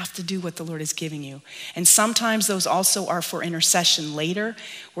do what the Lord is giving you. And sometimes those also are for intercession later,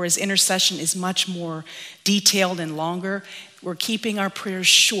 whereas intercession is much more detailed and longer. We're keeping our prayers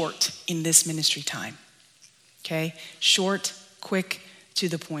short in this ministry time. Okay? Short, quick, to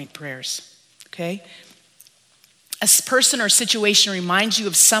the point prayers. Okay? A person or situation reminds you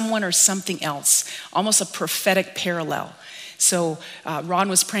of someone or something else, almost a prophetic parallel. So Ron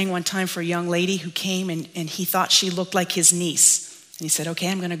was praying one time for a young lady who came and he thought she looked like his niece. And he said, okay,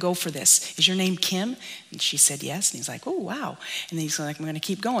 I'm going to go for this. Is your name Kim? And she said, yes. And he's like, oh, wow. And then he's like, I'm going to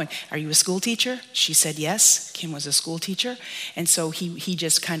keep going. Are you a school teacher? She said, yes. Kim was a school teacher. And so he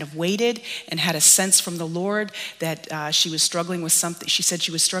just kind of waited and had a sense from the Lord that she was struggling with something. She said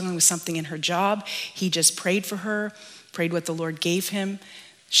she was struggling with something in her job. He just prayed for her, prayed what the Lord gave him.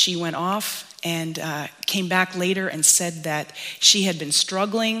 She went off and came back later and said that she had been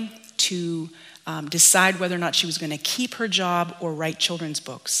struggling to decide whether or not she was going to keep her job or write children's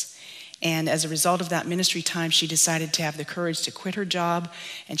books. And as a result of that ministry time, she decided to have the courage to quit her job,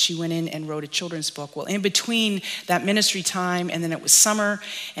 and she went in and wrote a children's book. Well, in between that ministry time, and then it was summer,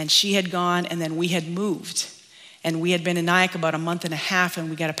 and she had gone, and then we had moved. And we had been in Nyack about a month and a half, and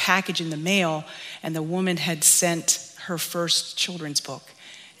we got a package in the mail, and the woman had sent her first children's book.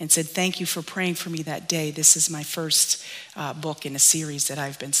 and said, thank you for praying for me that day. This is my first book in a series that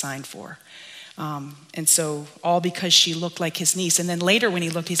I've been signed for. And so all because she looked like his niece. And then later when he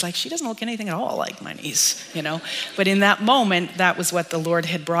looked, he's like, she doesn't look anything at all like my niece, But in that moment, that was what the Lord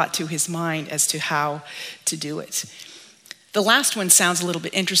had brought to his mind as to how to do it. The last one sounds a little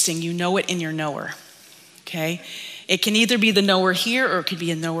bit interesting. You know it in your knower, okay? It can either be the knower here or it could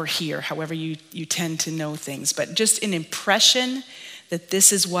be a knower here, however you tend to know things. But just an impression that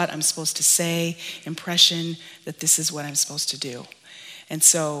this is what I'm supposed to say, impression that this is what I'm supposed to do. And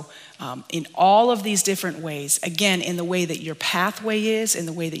so in all of these different ways, again, in the way that your pathway is, in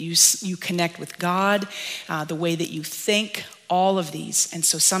the way that you connect with God, the way that you think, all of these. And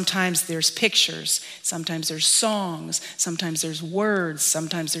so sometimes there's pictures, sometimes there's songs, sometimes there's words,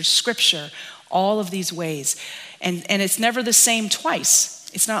 sometimes there's scripture, all of these ways. And it's never the same twice.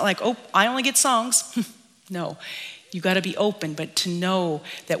 It's not like, oh, I only get songs. No, you got to be open, but to know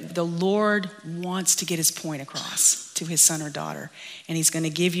that the Lord wants to get his point across to his son or daughter. And he's going to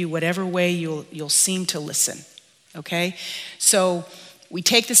give you whatever way you'll seem to listen. Okay? So we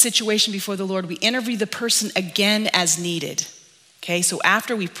take the situation before the Lord. We interview the person again as needed. Okay? So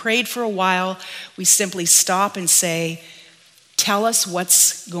after we've prayed for a while, we simply stop and say, tell us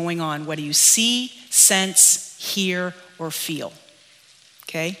what's going on. What do you see, sense, hear, or feel?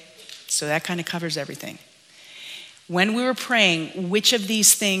 Okay? So that kind of covers everything. When we were praying, which of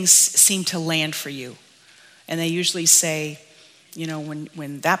these things seemed to land for you? And they usually say,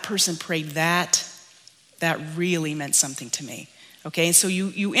 when that person prayed that really meant something to me. Okay, and so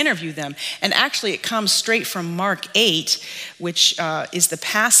you interview them. And actually it comes straight from Mark 8, which is the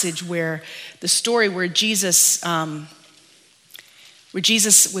passage where the story where Jesus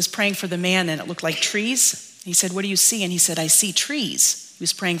was praying for the man and it looked like trees. He said, what do you see? And he said, I see trees. He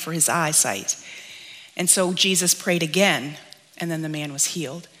was praying for his eyesight. And so Jesus prayed again, and then the man was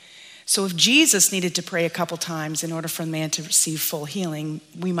healed. So if Jesus needed to pray a couple times in order for the man to receive full healing,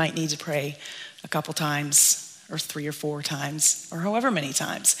 we might need to pray a couple times or 3 or 4 times or however many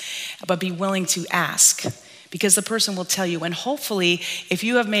times, but be willing to ask because the person will tell you. And hopefully, if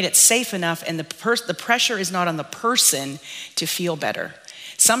you have made it safe enough and the pressure is not on the person to feel better.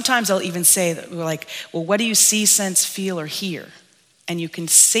 Sometimes I'll even say that we're like, well, what do you see, sense, feel, or hear? And you can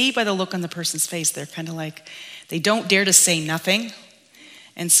see by the look on the person's face, they're kind of like, they don't dare to say nothing.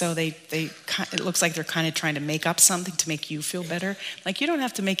 And so it looks like they're kind of trying to make up something to make you feel better. Like, you don't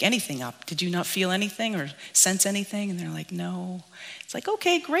have to make anything up. Did you not feel anything or sense anything? And they're like, no. It's like,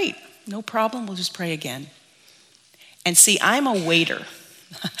 okay, great. No problem. We'll just pray again. And see, I'm a waiter.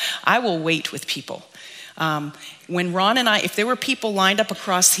 I will wait with people. When Ron and if there were people lined up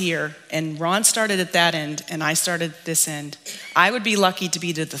across here and Ron started at that end and I started at this end, I would be lucky to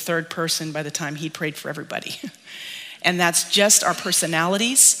be the third person by the time he prayed for everybody. And that's just our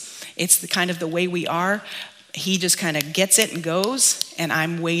personalities. It's the kind of the way we are. He just kind of gets it and goes, and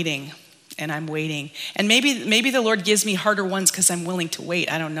I'm waiting. And maybe the Lord gives me harder ones because I'm willing to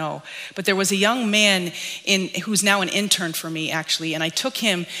wait. I don't know. But there was a young man who's now an intern for me, actually, and I took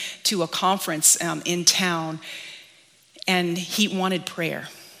him to a conference in town, and he wanted prayer.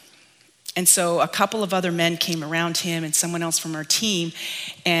 And so a couple of other men came around him and someone else from our team,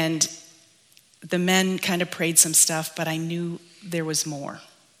 and the men kind of prayed some stuff, but I knew there was more.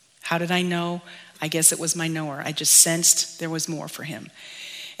 How did I know? I guess it was my knower. I just sensed there was more for him.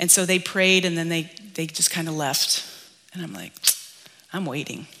 And so they prayed, and then they just kind of left. And I'm like, I'm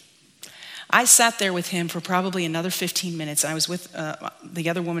waiting. I sat there with him for probably another 15 minutes. I was with the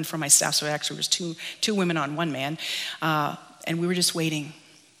other woman from my staff, so actually it was two women on one man. And we were just waiting.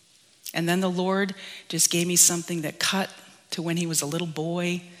 And then the Lord just gave me something that cut to when he was a little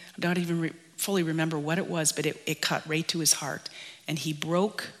boy. I don't even fully remember what it was, but it cut right to his heart. And he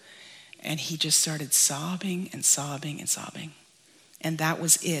broke, and he just started sobbing and sobbing and sobbing. And that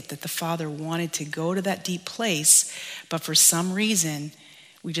was it, that the Father wanted to go to that deep place, but for some reason,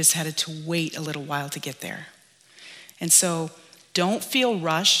 we just had to wait a little while to get there. And so don't feel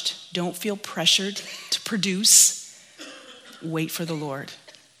rushed. Don't feel pressured to produce. Wait for the Lord.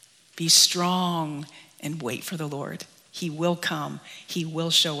 Be strong and wait for the Lord. He will come. He will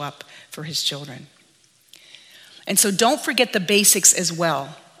show up for his children. And so don't forget the basics as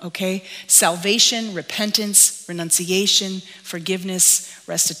well. Okay? Salvation, repentance, renunciation, forgiveness,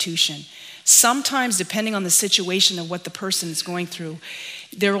 restitution. Sometimes, depending on the situation of what the person is going through,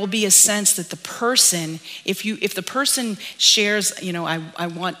 there will be a sense that the person, if the person shares, I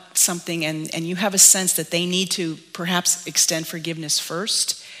want something, and you have a sense that they need to perhaps extend forgiveness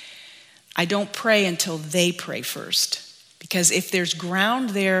first, I don't pray until they pray first. Because if there's ground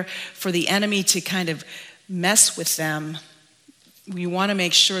there for the enemy to kind of mess with them, we want to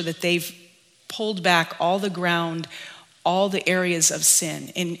make sure that they've pulled back all the ground, all the areas of sin.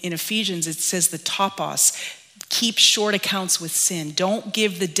 In Ephesians, it says the topos, keep short accounts with sin. Don't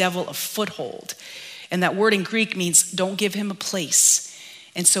give the devil a foothold. And that word in Greek means don't give him a place.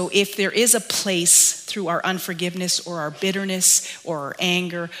 And so if there is a place through our unforgiveness or our bitterness or our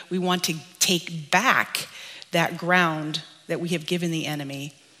anger, we want to take back that ground that we have given the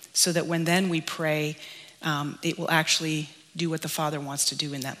enemy so that when then we pray, it will actually do what the Father wants to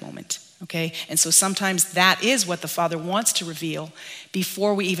do in that moment, okay? And so sometimes that is what the Father wants to reveal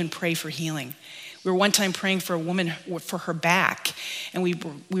before we even pray for healing. We were one time praying for a woman for her back, and we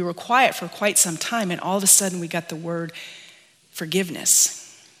were quiet for quite some time, and all of a sudden we got the word forgiveness.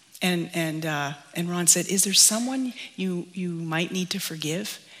 And Ron said, is there someone you might need to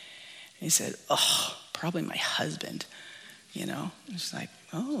forgive? And he said, oh, probably my husband, It's like,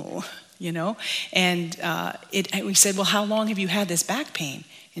 oh, And we said, well, how long have you had this back pain?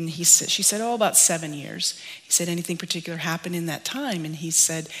 And she said, oh, about 7 years. He said, anything particular happened in that time? And he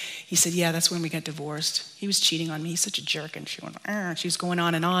said, yeah, that's when we got divorced. He was cheating on me. He's such a jerk. And she went, she was going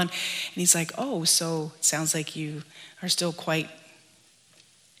on. And he's like, oh, so it sounds like you are still quite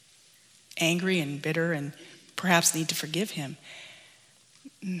angry and bitter and perhaps need to forgive him.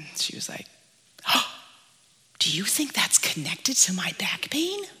 She was like, oh, do you think that's connected to my back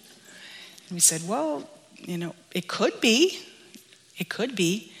pain? And we said, well, it could be. It could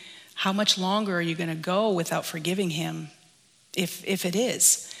be. How much longer are you going to go without forgiving him if it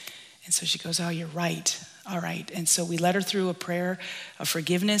is? And so she goes, oh, you're right. All right. And so we led her through a prayer of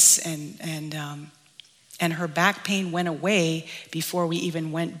forgiveness, and her back pain went away before we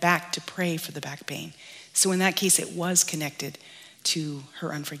even went back to pray for the back pain. So in that case, it was connected to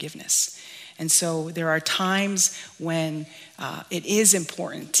her unforgiveness. And so there are times when it is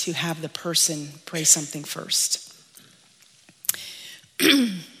important to have the person pray something first.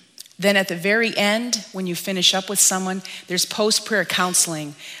 Then at the very end, when you finish up with someone, there's post-prayer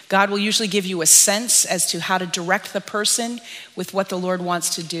counseling. God will usually give you a sense as to how to direct the person with what the Lord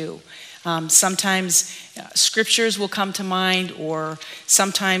wants to do. Sometimes scriptures will come to mind, or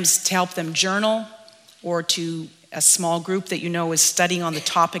sometimes to help them journal, or to a small group that is studying on the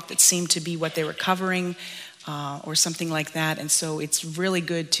topic that seemed to be what they were covering, or something like that. And so it's really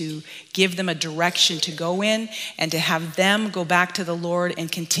good to give them a direction to go in and to have them go back to the Lord and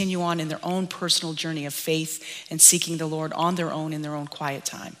continue on in their own personal journey of faith and seeking the Lord on their own in their own quiet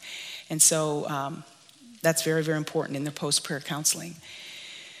time. And so that's very, very important in the post-prayer counseling.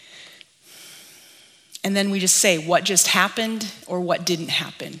 And then we just say what just happened or what didn't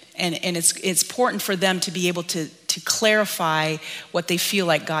happen. And it's important for them to be able to clarify what they feel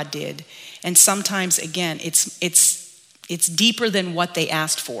like God did. And sometimes, again, it's deeper than what they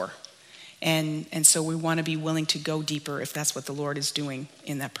asked for. And so we want to be willing to go deeper if that's what the Lord is doing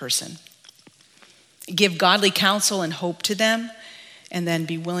in that person. Give godly counsel and hope to them, and then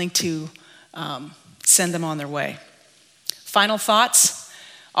be willing to send them on their way. Final thoughts: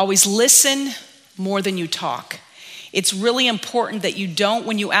 always listen more than you talk. It's really important that you don't,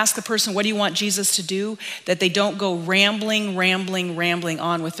 when you ask the person, what do you want Jesus to do, that they don't go rambling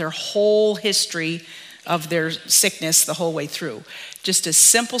on with their whole history of their sickness the whole way through. Just a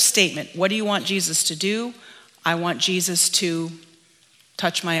simple statement. What do you want Jesus to do? I want Jesus to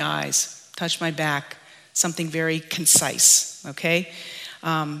touch my eyes, touch my back, something very concise, okay?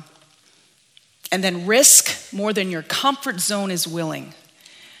 And then risk more than your comfort zone is willing.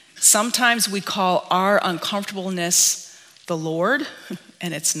 Sometimes we call our uncomfortableness the Lord,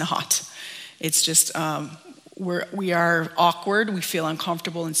 and it's not. It's just we are awkward, we feel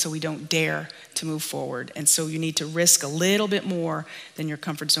uncomfortable, and so we don't dare to move forward. And so you need to risk a little bit more than your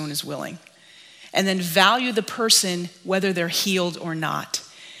comfort zone is willing. And then value the person whether they're healed or not.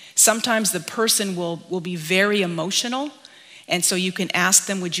 Sometimes the person will be very emotional, and so you can ask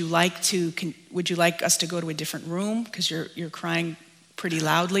them, would you like us to go to a different room because you're crying pretty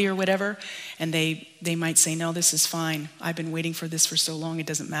loudly or whatever, and they might say, no, this is fine. I've been waiting for this for so long, it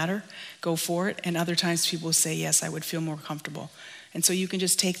doesn't matter. Go for it. And other times people will say, yes, I would feel more comfortable. And so you can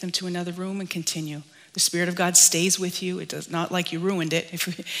just take them to another room and continue. The Spirit of God stays with you. It does not like you ruined it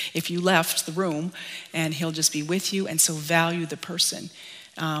if you left the room, and He'll just be with you. And so value the person,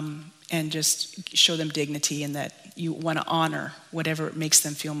 and just show them dignity, and that you want to honor whatever makes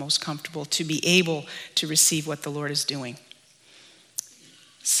them feel most comfortable to be able to receive what the Lord is doing.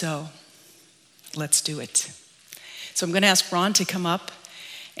 So let's do it. So I'm going to ask Ron to come up,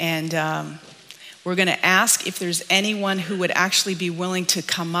 and we're going to ask if there's anyone who would actually be willing to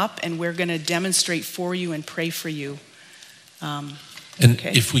come up, and we're going to demonstrate for you and pray for you. And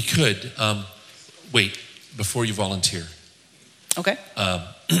if we could, wait, before you volunteer, Okay.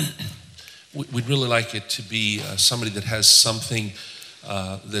 We'd really like it to be somebody that has something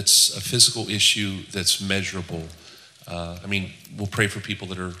that's a physical issue that's measurable. We'll pray for people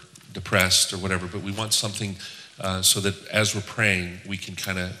that are depressed or whatever, but we want something so that as we're praying, we can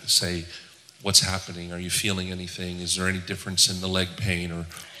kind of say, what's happening? Are you feeling anything? Is there any difference in the leg pain or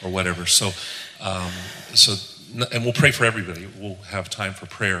whatever? So, and we'll pray for everybody. We'll have time for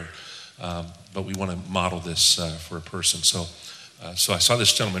prayer, but we want to model this for a person. So I saw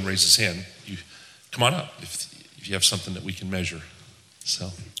this gentleman raise his hand. You come on up if you have something that we can measure.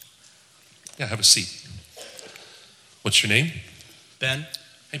 So, yeah, have a seat. What's your name? Ben.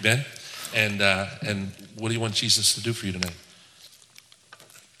 Hey, Ben. And what do you want Jesus to do for you tonight?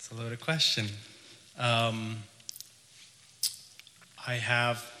 It's a loaded question. I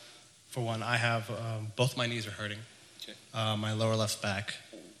have both my knees are hurting. Okay. My lower left back,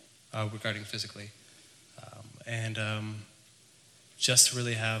 regarding physically, and just to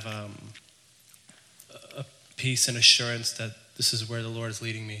really have a peace and assurance that this is where the Lord is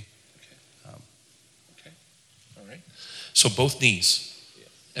leading me. Okay. All right. So both knees. Yes.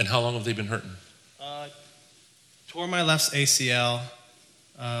 And how long have they been hurting? Tore my left ACL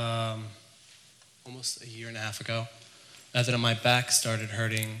almost a year and a half ago. And then my back started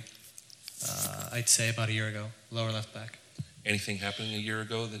hurting, I'd say about a year ago, lower left back. Anything happening a year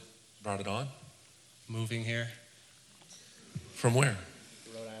ago that brought it on? Moving here. From where?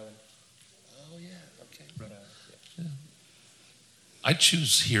 Rhode Island. Oh, yeah. Okay. Rhode Island, yeah. I'd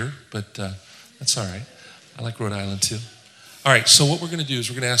choose here, but that's all right. I like Rhode Island too. All right, so what we're going to do is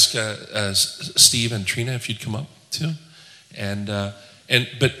we're going to ask Steve and Trina if you'd come up too.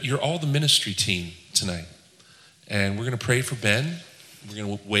 But you're all the ministry team tonight. And we're going to pray for Ben. We're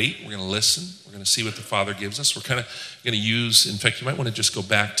going to wait. We're going to listen. We're going to see what the Father gives us. We're kind of going to use, in fact, you might want to just go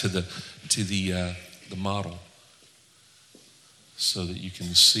back to the model so that you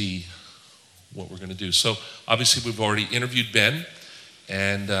can see what we're going to do. So obviously we've already interviewed Ben,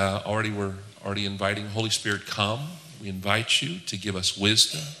 and we're already inviting Holy Spirit, come. We invite you to give us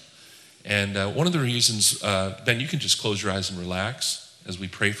wisdom. And one of the reasons, Ben, you can just close your eyes and relax as we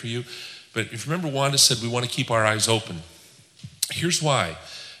pray for you. But if you remember, Wanda said we want to keep our eyes open. Here's why.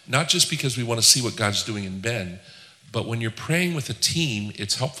 Not just because we want to see what God's doing in Ben, but when you're praying with a team,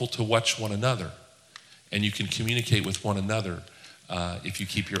 it's helpful to watch one another. And you can communicate with one another if you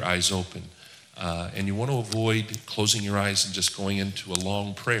keep your eyes open. And you want to avoid closing your eyes and just going into a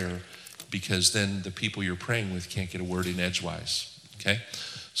long prayer, because then the people you're praying with can't get a word in edgewise. Okay?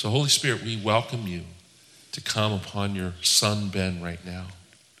 So Holy Spirit, we welcome you to come upon your son Ben right now.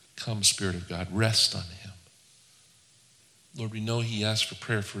 Come, Spirit of God, rest on him. Lord, we know he asked for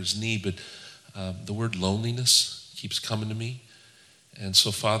prayer for his knee, but the word loneliness keeps coming to me. And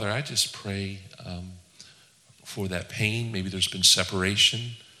so, Father, I just pray for that pain. Maybe there's been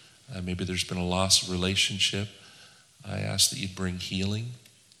separation. Maybe there's been a loss of relationship. I ask that you'd bring healing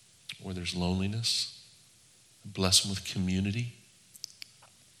where there's loneliness. Bless him with community,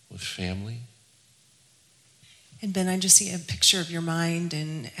 with family. And Ben, I just see a picture of your mind,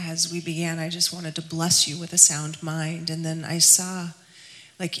 and as we began, I just wanted to bless you with a sound mind. And then I saw,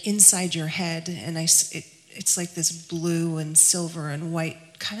 like, inside your head, and it's like this blue and silver and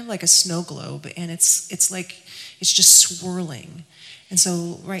white, kind of like a snow globe, and it's like it's just swirling. And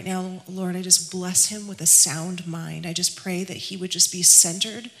so right now, Lord, I just bless him with a sound mind. I just pray that he would just be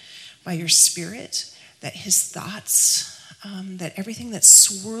centered by your Spirit, that his thoughts, that everything that's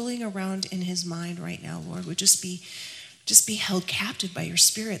swirling around in his mind right now, Lord, would just be held captive by your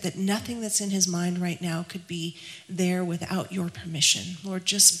Spirit, that nothing that's in his mind right now could be there without your permission. Lord,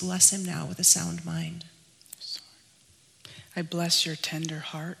 just bless him now with a sound mind. I bless your tender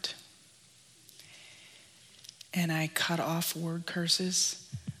heart. And I cut off word curses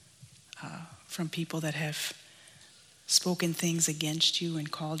from people that have spoken things against you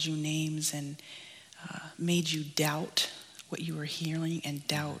and called you names and made you doubt what you were hearing and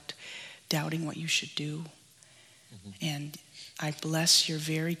doubting what you should do. Mm-hmm. And I bless your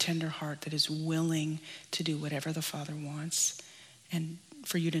very tender heart that is willing to do whatever the Father wants, and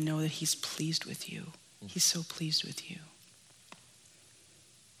for you to know that he's pleased with you. Mm-hmm. He's so pleased with you.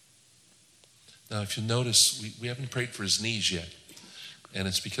 Now, if you notice, we haven't prayed for his knees yet. And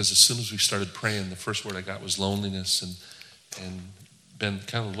it's because as soon as we started praying, the first word I got was loneliness. And Ben,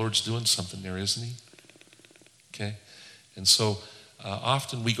 kind of the Lord's doing something there, isn't he? Okay? And so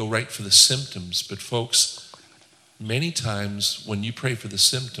often we go right for the symptoms. But folks, many times when you pray for the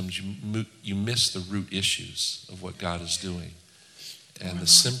symptoms, you miss the root issues of what God is doing. And the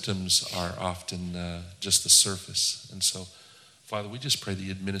symptoms are often just the surface. And so, Father, we just pray that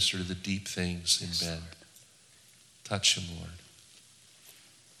you administer to the deep things in Ben. Touch him, Lord.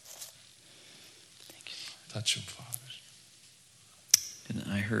 Touch him, Father. And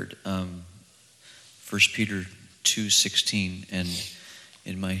I heard 1 Peter 2:16, and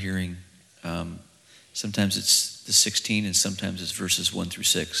in my hearing, sometimes it's the 16 and sometimes it's verses 1 through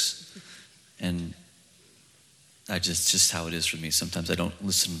 6. And just how it is for me. Sometimes I don't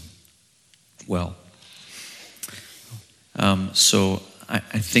listen well. So I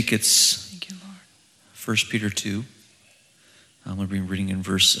think it's Thank you, Lord. 1 Peter 2. I'm going to be reading in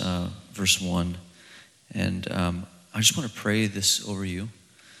verse 1. And I just want to pray this over you.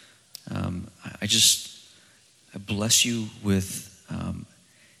 I bless you with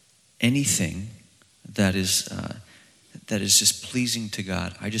anything that is just pleasing to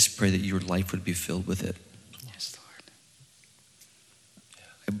God. I just pray that your life would be filled with it. Yes,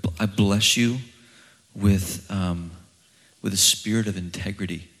 Lord. I bless you with a spirit of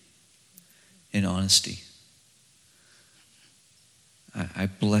integrity and honesty. I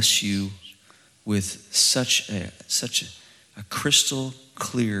bless you with such a crystal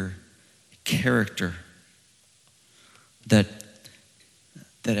clear character that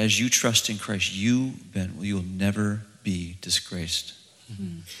as you trust in Christ, you will never be disgraced.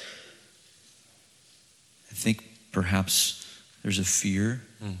 Mm-hmm. I think perhaps there's a fear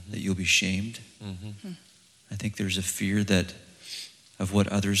that you'll be shamed. Mm-hmm. I think there's a fear of what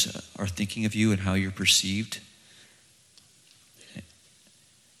others are thinking of you and how you're perceived.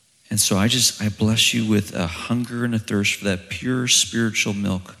 And so I bless you with a hunger and a thirst for that pure spiritual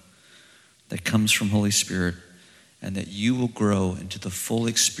milk that comes from Holy Spirit, and that you will grow into the full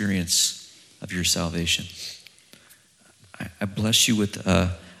experience of your salvation. I bless you with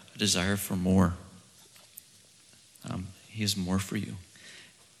a desire for more. He has more for you.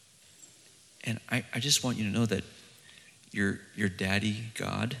 And I just want you to know that your daddy,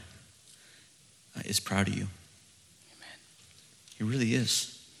 God, is proud of you. Amen. He really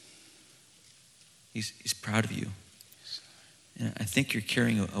is. He's proud of you. And I think you're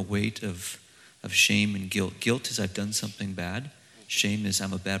carrying a weight of shame and guilt. Guilt is I've done something bad. Shame is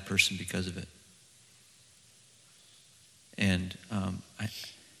I'm a bad person because of it. And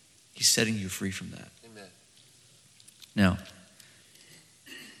he's setting you free from that. Amen. Now,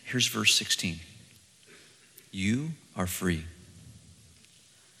 here's verse 16. You are free,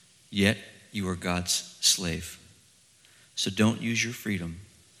 yet you are God's slave. So don't use your freedom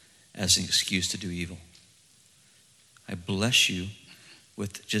as an excuse to do evil. I bless you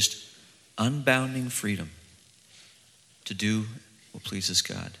with just unbounding freedom to do what pleases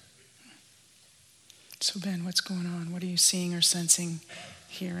God. So Ben, what's going on? What are you seeing or sensing,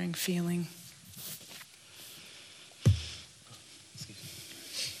 hearing, feeling?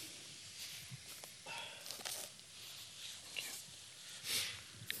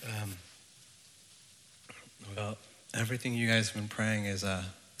 Well, everything you guys have been praying is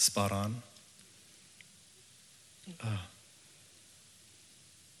spot on.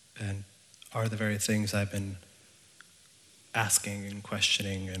 And are the very things I've been asking and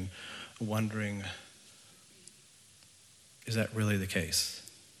questioning and wondering, is that really the case?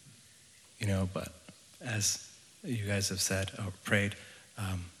 But as you guys have said or prayed,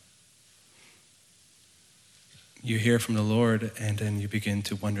 you hear from the Lord and then you begin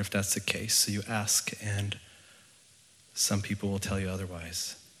to wonder if that's the case. So you ask, and some people will tell you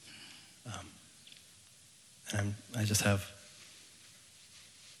otherwise. And I just have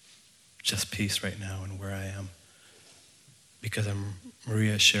just peace right now in where I am, because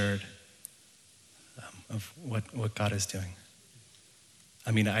Maria shared of what God is doing.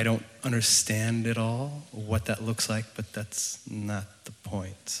 I mean, I don't understand it all, what that looks like, but that's not the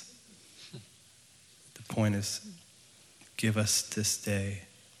point. The point is, give us this day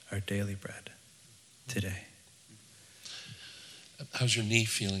our daily bread today. How's your knee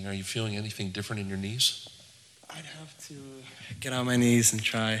feeling? Are you feeling anything different in your knees? I'd have to get on my knees and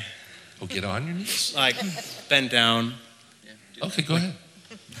try. Oh, get on your knees? Like, bend down. Okay, go ahead.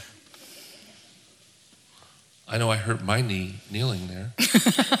 I know I hurt my knee kneeling there.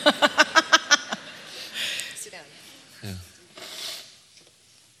 Sit down. Yeah.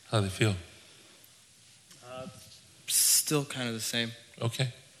 How do they feel? Still kind of the same.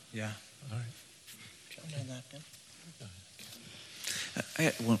 Okay. Yeah. All right. I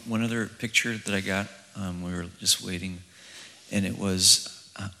had one other picture that I got. We were just waiting, and it was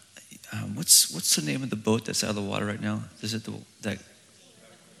what's the name of the boat that's out of the water right now? Is it that?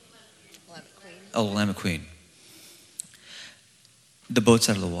 Willamette Queen. Oh, Willamette Queen. The boat's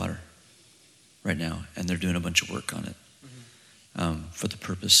out of the water right now, and they're doing a bunch of work on it for the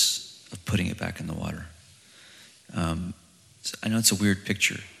purpose of putting it back in the water. So I know it's a weird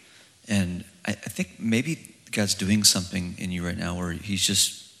picture, and I think maybe God's doing something in you right now where he's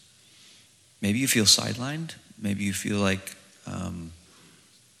just maybe you feel sidelined. Maybe you feel like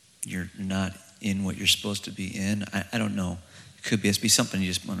you're not in what you're supposed to be in. I don't know. It could be something you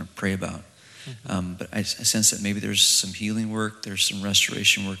just want to pray about. But I sense that maybe there's some healing work, there's some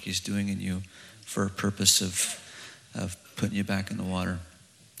restoration work he's doing in you for a purpose of putting you back in the water.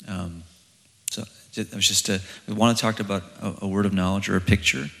 So it was we want to talk about a word of knowledge or a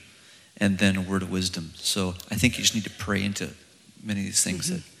picture, and then a word of wisdom. So I think you just need to pray into many of these things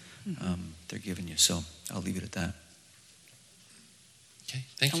that they're giving you. So I'll leave it at that. Okay,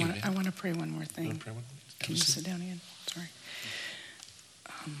 thank you. I want to pray one more thing. Pray one? Can you sit down again? Sorry.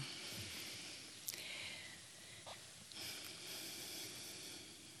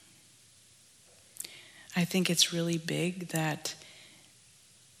 I think it's really big that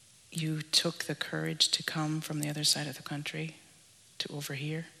you took the courage to come from the other side of the country to over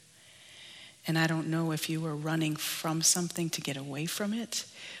here. And I don't know if you were running from something to get away from it,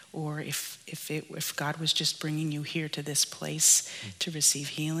 or if God was just bringing you here to this place to receive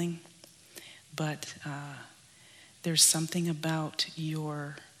healing. But there's something about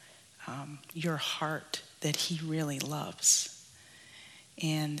your heart that He really loves.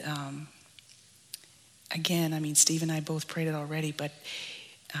 And again, I mean, Steve and I both prayed it already, but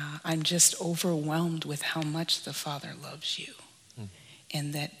I'm just overwhelmed with how much the Father loves you.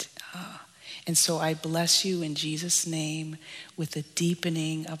 And that, and so I bless you in Jesus' name with the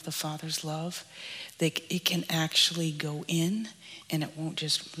deepening of the Father's love, that it can actually go in and it won't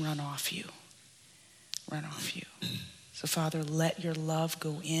just run off you. So Father, let your love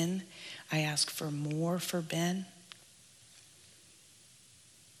go in. I ask for more for Ben.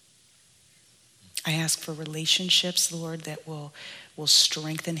 I ask for relationships, Lord, that will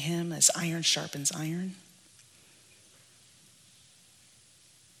strengthen him as iron sharpens iron.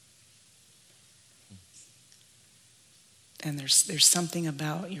 And there's something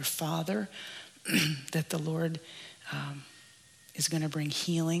about your Father that the Lord is going to bring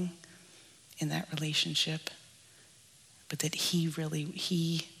healing in that relationship, but that He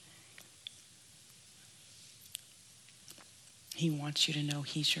wants you to know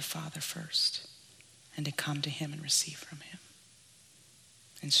He's your Father first, and to come to Him and receive from Him,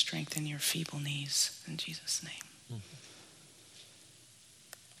 and strengthen your feeble knees in Jesus' name.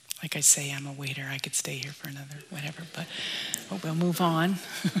 Like I say, I'm a waiter. I could stay here for another whatever, but we'll move on.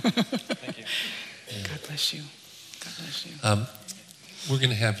 Thank you. God bless you. God bless you. We're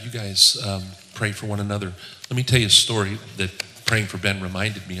going to have you guys pray for one another. Let me tell you a story that praying for Ben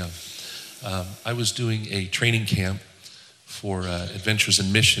reminded me of. I was doing a training camp for Adventures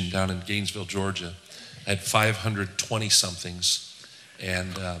in Mission down in Gainesville, Georgia. I had 520-somethings,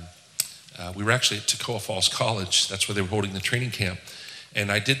 and we were actually at Toccoa Falls College. That's where they were holding the training camp. And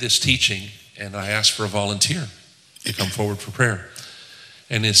I did this teaching, and I asked for a volunteer to come forward for prayer.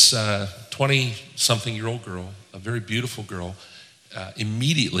 And this 20-something-year-old girl, a very beautiful girl,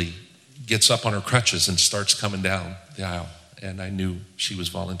 immediately gets up on her crutches and starts coming down the aisle. And I knew she was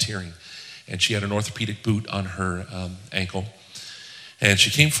volunteering. And she had an orthopedic boot on her ankle. And she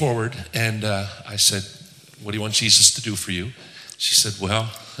came forward, and I said, "What do you want Jesus to do for you?" She said,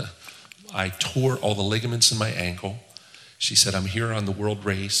 "Well, I tore all the ligaments in my ankle." She said, "I'm here on the world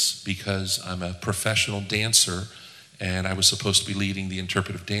race because I'm a professional dancer, and I was supposed to be leading the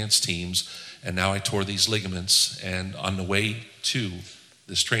interpretive dance teams, and now I tore these ligaments and on the way to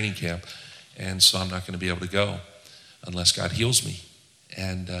this training camp, and so I'm not going to be able to go unless God heals me."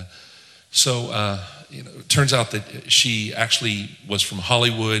 And it turns out that she actually was from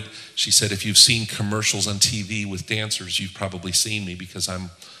Hollywood. She said, "If you've seen commercials on TV with dancers, you've probably seen me because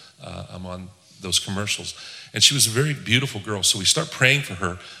I'm on those commercials." And she was a very beautiful girl. So we start praying for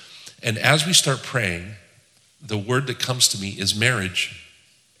her. And as we start praying, the word that comes to me is marriage.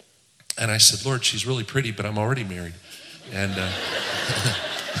 And I said, "Lord, she's really pretty, but I'm already married." And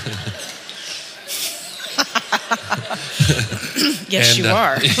yes, you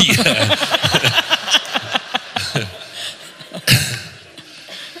are. Yeah.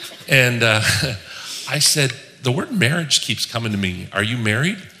 And I said, "The word marriage keeps coming to me. Are you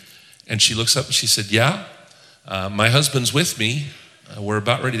married?" And she looks up and she said, "Yeah. My husband's with me. We're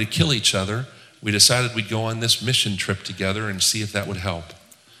about ready to kill each other. We decided we'd go on this mission trip together and see if that would help."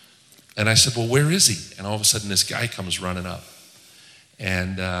 And I said, "Well, where is he?" And all of a sudden this guy comes running up.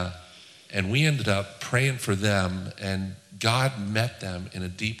 And we ended up praying for them, and God met them in a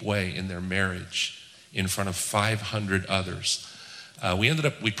deep way in their marriage in front of 500 others.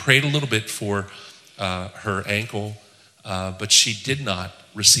 We prayed a little bit for her ankle, but she did not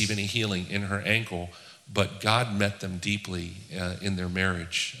receive any healing in her ankle. But God met them deeply in their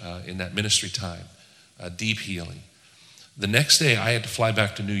marriage, in that ministry time, deep healing. The next day, I had to fly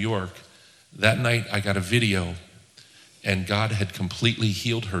back to New York That night I got a video, and God had completely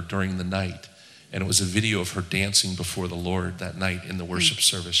healed her during the night. And it was a video of her dancing before the Lord that night in the worship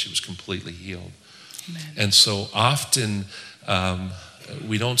service. She was completely healed. Amen. And so often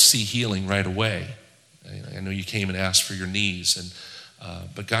we don't see healing right away. I know you came and asked for your knees,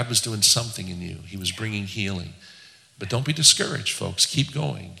 but God was doing something in you. He was bringing healing. But don't be discouraged, folks. Keep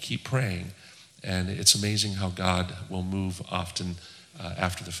going. Keep praying. And it's amazing how God will move often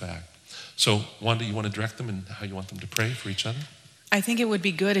after the fact. So, Wanda, you want to direct them and how you want them to pray for each other? I think it would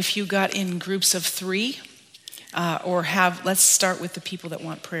be good if you got in groups of 3 let's start with the people that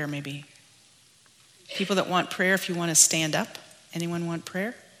want prayer maybe. People that want prayer, if you want to stand up. Anyone want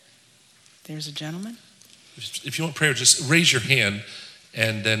prayer? There's a gentleman. If you want prayer, just raise your hand,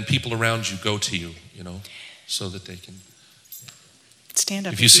 and then people around you go to you, so that they can. Stand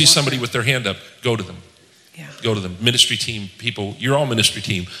up. If you see want somebody prayer. with their hand up, go to them. Yeah. Go to them. Ministry team people, you're all ministry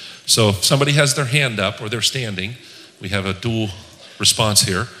team. So if somebody has their hand up or they're standing, we have a dual response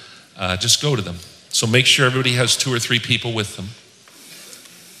here. Just go to them. So make sure everybody has 2 or 3 people with them.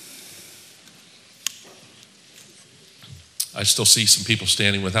 I still see some people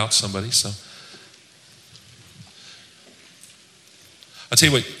standing without somebody, so. I'll tell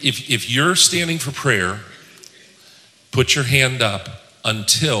you what, if you're standing for prayer, put your hand up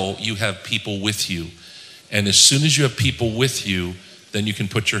until you have people with you. And as soon as you have people with you, then you can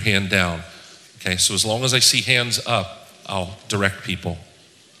put your hand down. Okay, so as long as I see hands up, I'll direct people.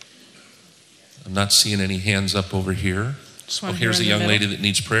 I'm not seeing any hands up over here. Oh, here's a young lady that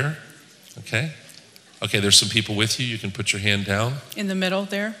needs prayer. Okay. Okay, there's some people with you. You can put your hand down. In the middle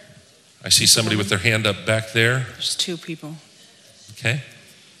there. I see somebody with their hand up back there. There's 2 people. Okay.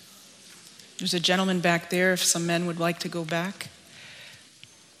 There's a gentleman back there if some men would like to go back.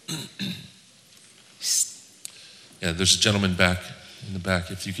 Yeah, there's a gentleman back in the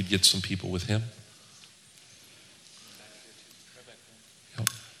back. If you could get some people with him. Yep.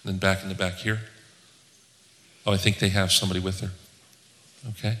 Then back in the back here. Oh, I think they have somebody with her.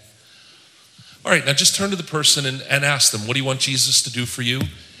 Okay. All right, now just turn to the person and ask them, what do you want Jesus to do for you?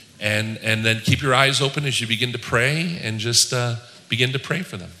 And then keep your eyes open as you begin to pray, and just begin to pray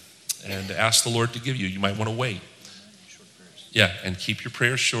for them. And ask the Lord to give you. You might want to wait. Yeah, and keep your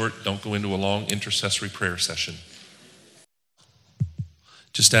prayers short. Don't go into a long intercessory prayer session.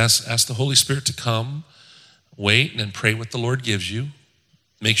 Just ask the Holy Spirit to come, wait, and then pray what the Lord gives you.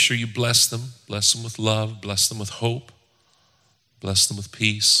 Make sure you bless them. Bless them with love. Bless them with hope. Bless them with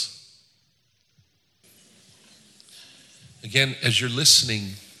peace. Again, as you're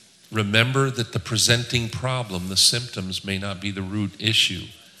listening, remember that the presenting problem, the symptoms, may not be the root issue.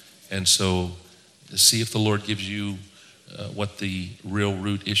 And so see if the Lord gives you what the real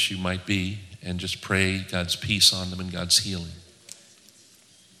root issue might be, and just pray God's peace on them and God's healing.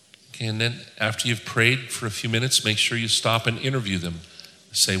 Okay, and then after you've prayed for a few minutes, make sure you stop and interview them.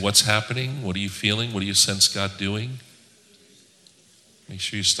 Say, what's happening? What are you feeling? What do you sense God doing? Make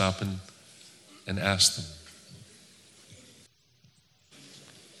sure you stop and ask them.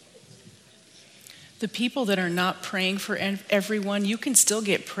 The people that are not praying for everyone, you can still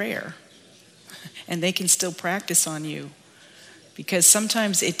get prayer. And they can still practice on you. Because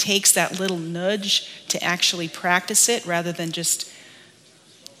sometimes it takes that little nudge to actually practice it rather than just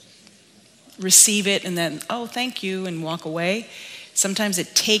receive it and then, oh, thank you, and walk away. Sometimes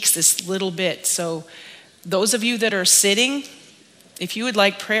it takes this little bit. So those of you that are sitting, if you would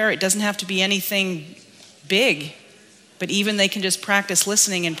like prayer, it doesn't have to be anything big. But even they can just practice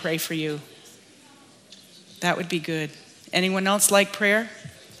listening and pray for you. That would be good. Anyone else like prayer?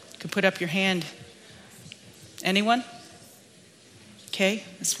 You can put up your hand. Anyone? Okay,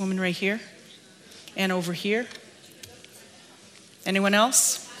 this woman right here. And over here. Anyone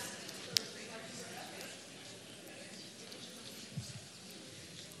else?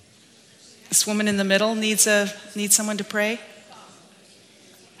 This woman in the middle needs someone to pray.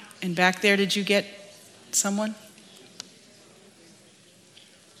 And back there, did you get someone?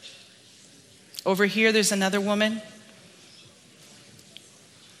 Over here, there's another woman.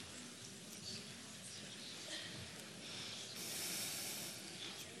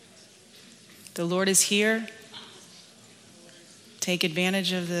 The Lord is here. Take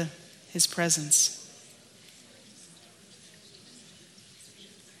advantage of His presence.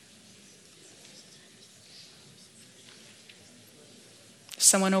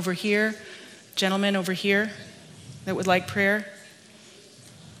 Someone over here, gentleman over here that would like prayer.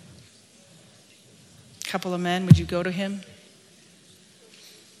 A couple of men, would you go to him?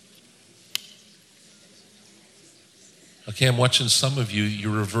 Okay, I'm watching some of you.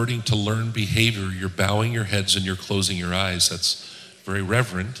 You're reverting to learned behavior. You're bowing your heads and you're closing your eyes. That's very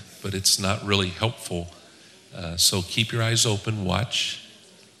reverent. but it's not really helpful. So keep your eyes open, watch.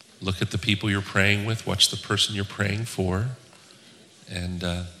 Look at the people you're praying with, watch the person you're praying for. And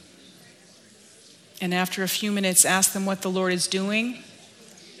after a few minutes, ask them what the Lord is doing,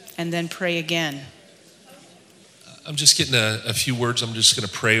 and then pray again. I'm just getting a few words. I'm just going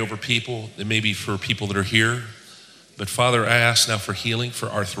to pray over people. It may be for people that are here. But Father, I ask now for healing for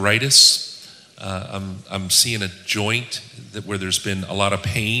arthritis. I'm seeing a joint where there's been a lot of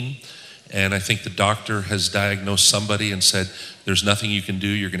pain. And I think the doctor has diagnosed somebody and said, there's nothing you can do.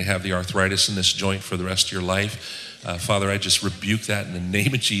 You're going to have the arthritis in this joint for the rest of your life. Father, I just rebuke that in the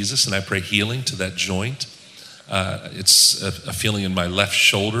name of Jesus, and I pray healing to that joint. It's a feeling in my left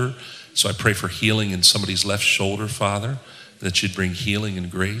shoulder. So I pray for healing in somebody's left shoulder, Father, that you'd bring healing and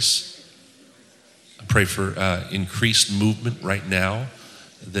grace. I pray for increased movement right now,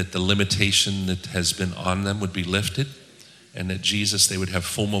 that the limitation that has been on them would be lifted, and that Jesus, they would have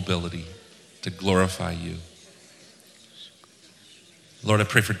full mobility to glorify you. Lord, I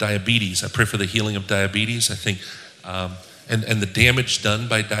pray for diabetes. I pray for the healing of diabetes. I think, and the damage done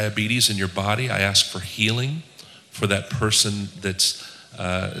by diabetes in your body, I ask for healing for that person that's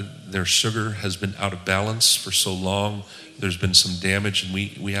their sugar has been out of balance for so long. There's been some damage, and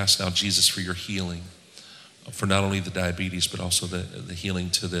we ask now, Jesus, for your healing for not only the diabetes, but also the healing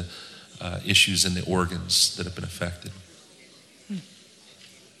to the issues in the organs that have been affected.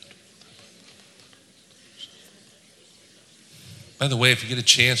 By the way, if you get a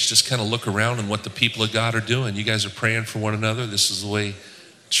chance, just kind of look around and what the people of God are doing. You guys are praying for one another. This is the way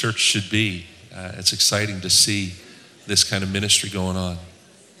church should be. It's exciting to see this kind of ministry going on.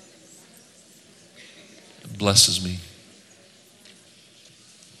 It blesses me.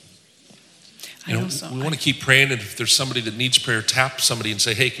 We want to keep praying, and if there's somebody that needs prayer, tap somebody and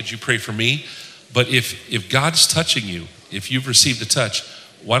say, hey, could you pray for me? But if God's touching you, if you've received a touch,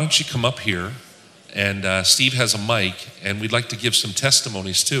 why don't you come up here? And Steve has a mic, and we'd like to give some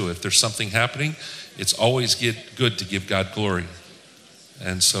testimonies too. If there's something happening, it's always good to give God glory.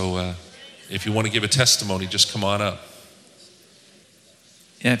 And so if you want to give a testimony, just come on up.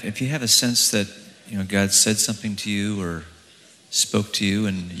 Yeah, if you have a sense that God said something to you or spoke to you,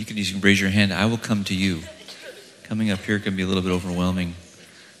 and you can raise your hand, I will come to you. Coming up here can be a little bit overwhelming,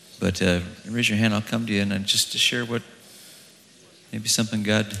 but raise your hand, I'll come to you, and just to share what maybe something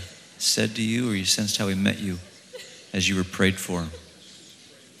God said to you, or you sensed how he met you as you were prayed for.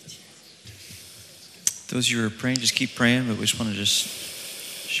 Those of you who are praying, just keep praying, but we just want to just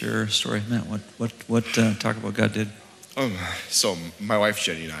share a story. Matt, what talk about God did? So my wife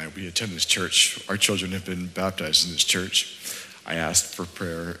Jenny and I, we attend this church. Our children have been baptized in this church. I asked for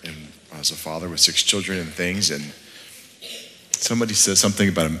prayer, and as a father with 6 children and things, and somebody said something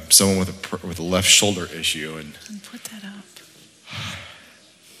about someone with a left shoulder issue, and put that up.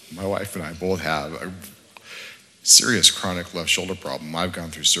 My wife and I both have a serious chronic left shoulder problem. I've gone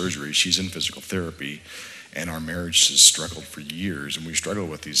through surgery. She's in physical therapy, and our marriage has struggled for years. And we struggle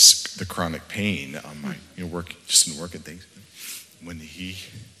with the chronic pain. Work and things. When he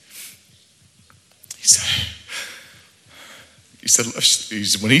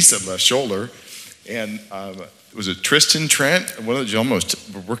said left shoulder, and was it Tristan Trent? One of the gentlemen was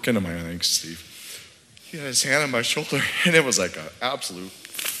working on my, I think, Steve. He had his hand on my shoulder, and it was like an absolute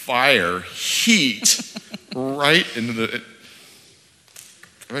fire, heat, right into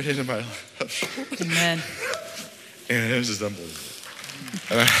my left shoulder. Amen. And it was just unbelievable.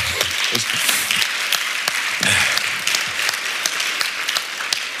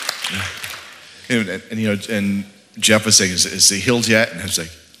 And Jeff was saying, is he healed yet? And I was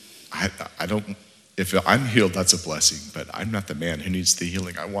like, I don't, if I'm healed, that's a blessing, but I'm not the man who needs the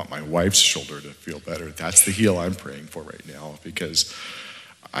healing. I want my wife's shoulder to feel better. That's the heal I'm praying for right now, because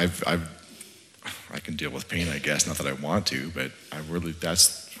I can deal with pain, I guess, not that I want to, but I really,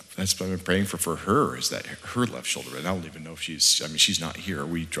 that's what I've been praying for her, is that her left shoulder. And I don't even know if she's not here.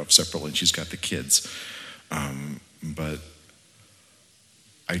 We drove separately, and she's got the kids. But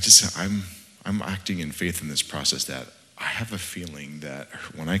I'm acting in faith in this process that I have a feeling that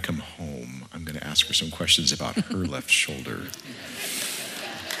when I come home, I'm going to ask her some questions about her left shoulder.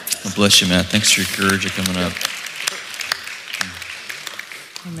 God bless you, Matt. Thanks for your courage of coming up.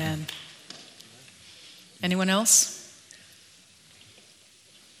 Amen. Anyone else?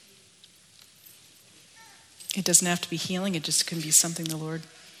 It doesn't have to be healing. It just can be something the Lord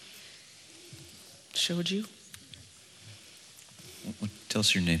showed you. Tell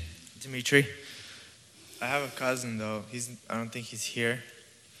us your name. Dimitri. I have a cousin, though. I don't think he's here.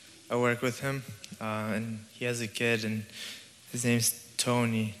 I work with him, and he has a kid, and his name's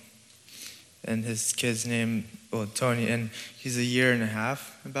Tony. and his kid's name, Tony, and he's a year and a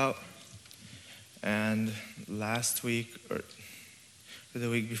half about. And last week or the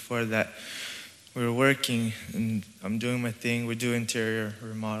week before that, we were working, and I'm doing my thing. We do interior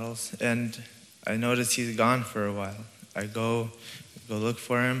remodels, and I noticed he's gone for a while. I go look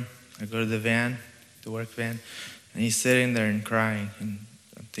for him. I go to the van, the work van, and he's sitting there and crying. And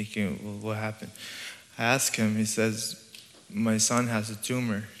I'm thinking, well, what happened? I ask him. He says, my son has a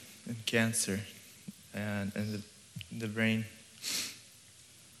tumor and cancer, and in the brain.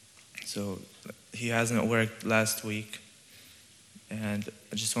 So he hasn't worked last week. And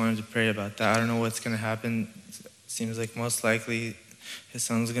I just wanted to pray about that. I don't know what's going to happen. Seems like most likely his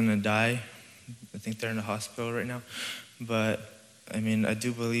son's going to die. I think they're in the hospital right now. But, I mean, I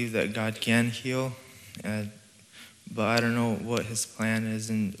do believe that God can heal. But I don't know what his plan is.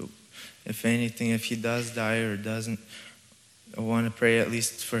 And if anything, if he does die or doesn't, I want to pray at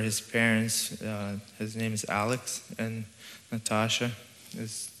least for his parents. His name is Alex, and Natasha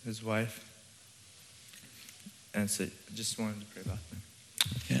is his wife. And so I just wanted to pray about that.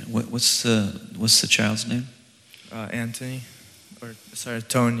 Yeah. What's the child's name? Tony.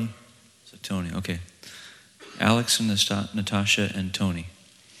 So Tony. Okay. Alex and Natasha and Tony.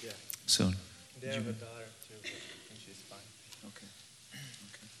 Yeah. So. They have a daughter too, but I think she's fine. Okay.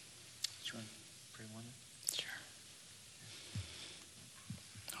 Okay. Do you want to pray one? Sure.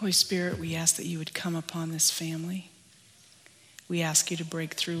 Holy Spirit, we ask that you would come upon this family. We ask you to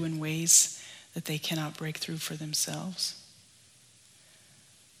break through in ways that they cannot break through for themselves.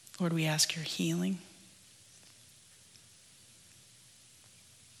 Lord, we ask your healing.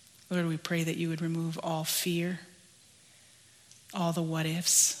 Lord, we pray that you would remove all fear, all the what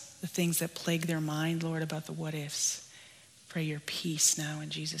ifs, the things that plague their mind, Lord, about the what ifs. Pray your peace now in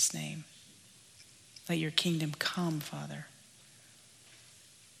Jesus' name. Let your kingdom come, Father.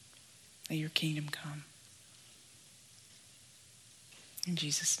 Let your kingdom come. In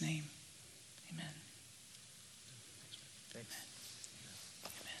Jesus' name. Amen. Thanks.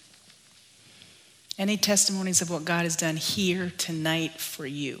 Amen. Any testimonies of what God has done here tonight for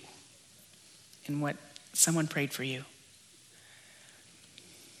you and what someone prayed for you?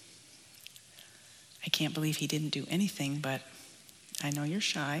 I can't believe he didn't do anything, but I know you're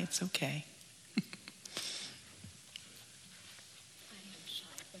shy. It's okay.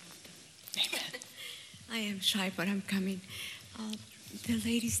 Amen. I am shy, but I'm coming. The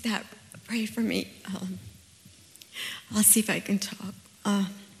ladies that prayed for me, I'll see if I can talk. I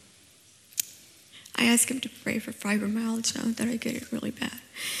asked him to pray for fibromyalgia, that I get it really bad.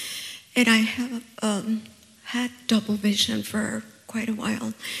 And I have had double vision for quite a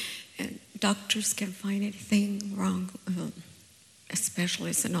while, and doctors can't find anything wrong,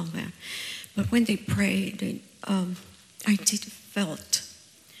 specialists and all that. But when they prayed, I did felt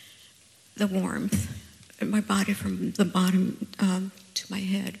the warmth in my body from the bottom to my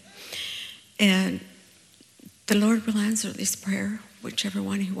head. And the Lord will answer this prayer, whichever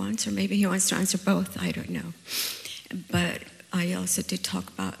one he wants, or maybe he wants to answer both, I don't know. But I also did talk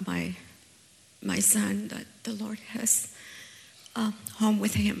about my son, that the Lord has home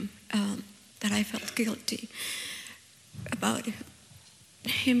with him, that I felt guilty about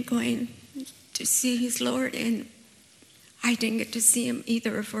him going to see his Lord, and I didn't get to see him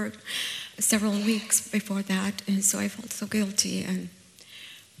either for several weeks before that, and so I felt so guilty. And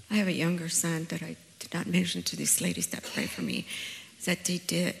I have a younger son that I did not mention to these ladies that pray for me, that he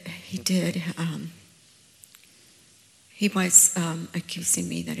was accusing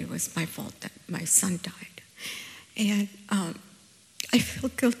me that it was my fault that my son died. And I feel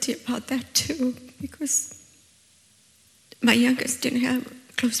guilty about that too, because my youngest didn't have a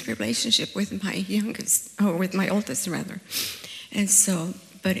close relationship with with my oldest rather. And so,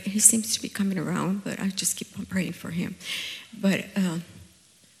 but he seems to be coming around, but I just keep on praying for him. But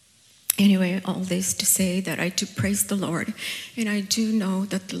anyway, all this to say that I do praise the Lord, and I do know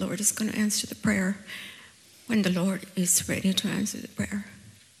that the Lord is going to answer the prayer when the Lord is ready to answer the prayer.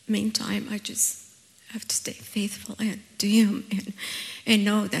 Meantime, I just have to stay faithful and to him, and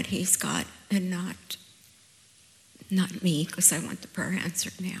know that he's God and not me, because I want the prayer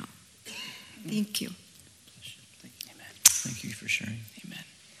answered now. Thank you. Amen. Thank you for sharing. Amen.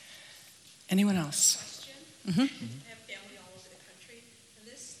 Anyone else? I have family all over the country, and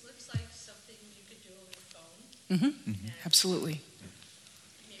this looks like something you could do over the phone. Absolutely.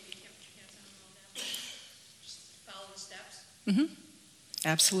 Maybe you can't put your hands on and all that, but just follow the steps.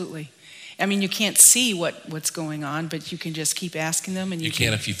 Absolutely. I mean, you can't see what's going on, but you can just keep asking them, and You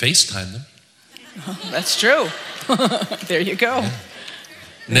can if you FaceTime them. That's true. There you go. Yeah.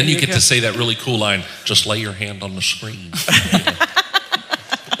 And then you get to say that really cool line, just lay your hand on the screen.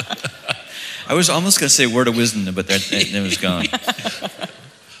 I was almost going to say word of wisdom, but it was gone.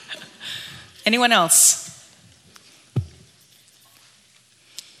 Anyone else?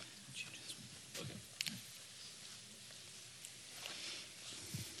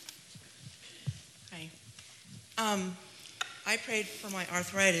 Hi. I prayed for my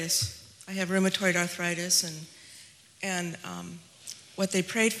arthritis. I have rheumatoid arthritis, and what they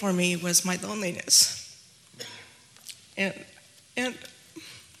prayed for me was my loneliness and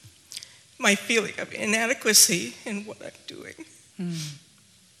my feeling of inadequacy in what I'm doing.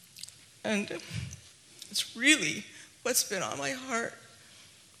 And it's really what's been on my heart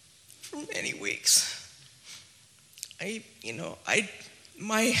for many weeks.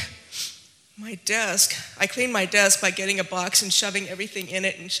 My desk, I clean my desk by getting a box and shoving everything in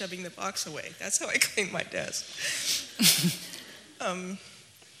it and shoving the box away. That's how I clean my desk. The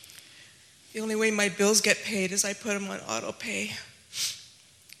only way my bills get paid is I put them on auto pay.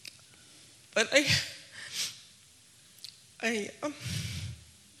 But they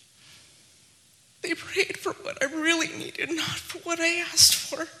prayed for what I really needed, not for what I asked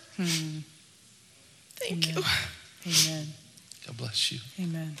for. Thank you. Amen. God bless you.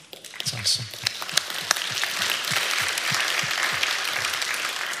 Amen. That's awesome.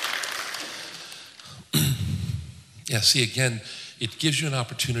 Yeah, see, again, it gives you an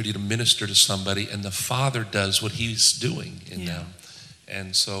opportunity to minister to somebody, and the Father does what He's doing in them.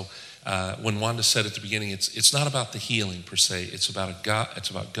 And so when Wanda said at the beginning, it's not about the healing per se. It's about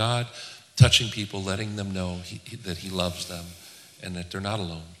God touching people, letting them know that He loves them and that they're not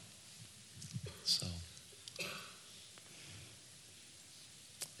alone. So,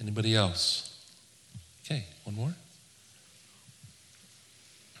 anybody else? Okay, one more.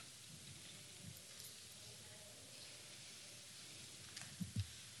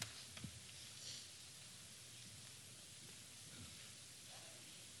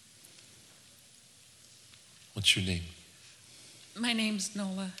 What's your name? My name's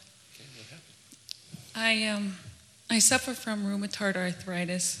Nola. Okay, what happened? I suffer from rheumatoid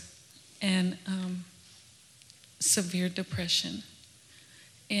arthritis and severe depression.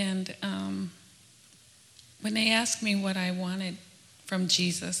 And when they asked me what I wanted from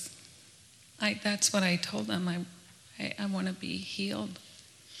Jesus, that's what I told them. I want to be healed.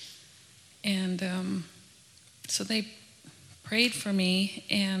 And so they prayed for me,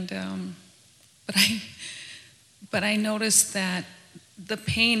 and but I noticed that the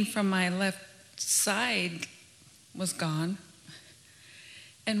pain from my left side was gone.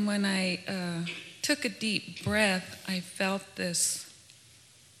 And when I took a deep breath, I felt this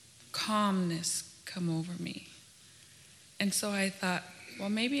calmness come over me. And so I thought, well,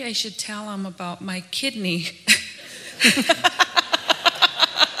 maybe I should tell them about my kidney.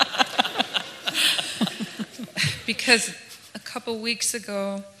 Because a couple weeks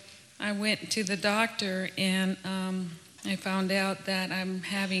ago, I went to the doctor, and I found out that I'm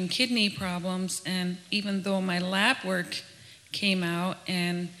having kidney problems, and even though my lab work came out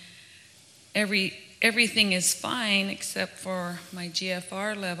and everything is fine except for my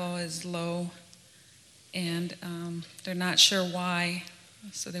GFR level is low, and they're not sure why,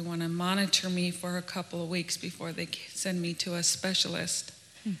 so they want to monitor me for a couple of weeks before they send me to a specialist.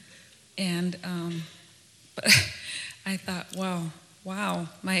 And but I thought, wow,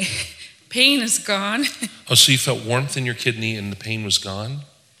 my pain is gone. Oh, so you felt warmth in your kidney and the pain was gone?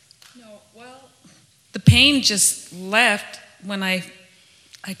 No, well, the pain just left when I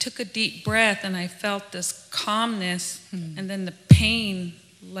took a deep breath and I felt this calmness, and then the pain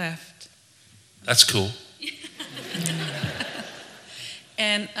left. That's cool.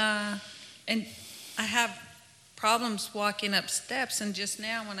 And I have problems walking up steps, and just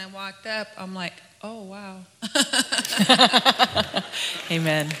now when I walked up, I'm like, oh, wow.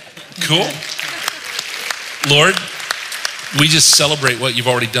 Amen. Cool. Lord, we just celebrate what you've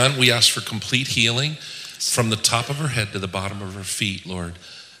already done. We ask for complete healing from the top of her head to the bottom of her feet, Lord.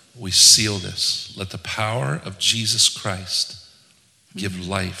 We seal this. Let the power of Jesus Christ give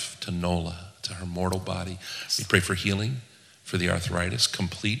life to Nola, to her mortal body. We pray for healing for the arthritis,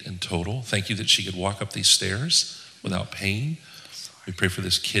 complete and total. Thank you that she could walk up these stairs without pain. We pray for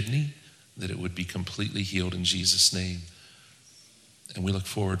this kidney, that it would be completely healed in Jesus' name. And we look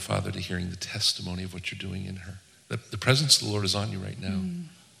forward, Father, to hearing the testimony of what you're doing in her. The presence of the Lord is on you right now.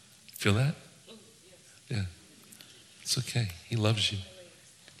 Feel that? Yeah. It's okay. He loves you.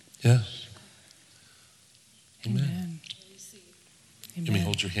 Yeah. Amen. Amen. You may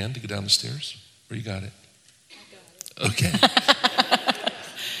hold your hand to go down the stairs, or you got it? I got it. Okay.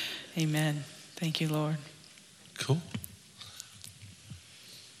 Amen. Thank you, Lord. Cool.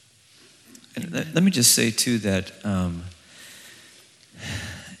 And let me just say, too, that,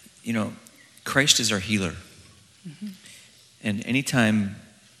 Christ is our healer. And anytime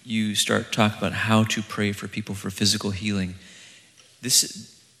you start talking about how to pray for people for physical healing,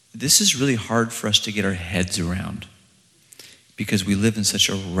 this is really hard for us to get our heads around because we live in such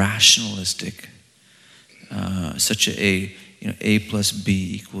a rationalistic, such a A plus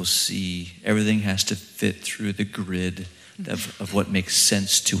B equals C. Everything has to fit through the grid of what makes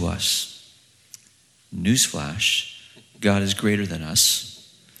sense to us. Newsflash, God is greater than us.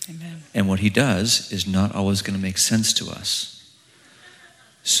 Amen. And what he does is not always going to make sense to us.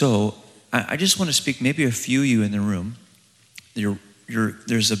 So I just want to speak, maybe a few of you in the room,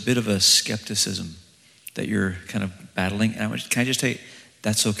 there's a bit of a skepticism that you're kind of battling. And can I just tell you,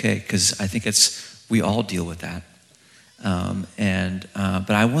 that's okay, because I think we all deal with that.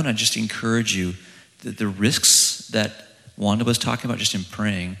 But I want to just encourage you that the risks that Wanda was talking about just in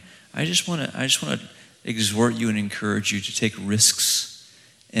praying, I just want to exhort you and encourage you to take risks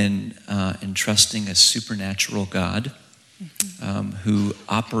in trusting a supernatural God who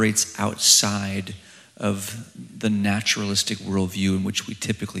operates outside of the naturalistic worldview in which we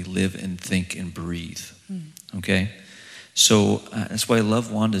typically live and think and breathe. Okay? So that's why I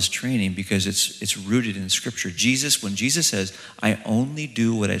love Wanda's training, because it's rooted in Scripture. When Jesus says, I only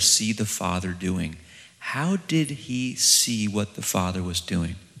do what I see the Father doing, how did he see what the Father was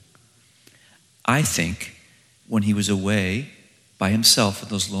doing? I think when he was away by himself in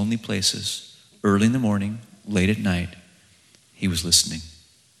those lonely places, early in the morning, late at night, he was listening.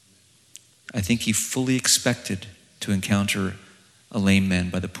 I think he fully expected to encounter a lame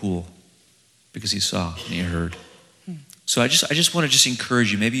man by the pool because he saw and he heard. So I just want to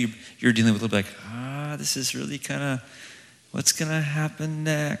encourage you. Maybe you're dealing with a little bit like, this is really kind of what's going to happen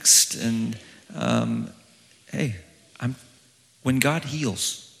next. And when God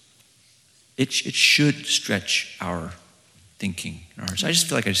heals, it should stretch our thinking. So I just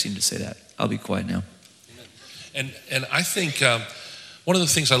feel like I just need to say that. I'll be quiet now. And I think one of the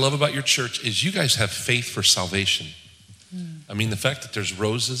things I love about your church is you guys have faith for salvation. I mean, the fact that there's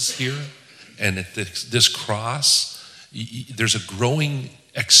roses here and at this cross, there's a growing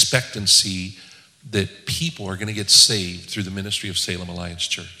expectancy that people are going to get saved through the ministry of Salem Alliance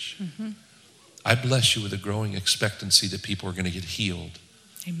Church. I bless you with a growing expectancy that people are going to get healed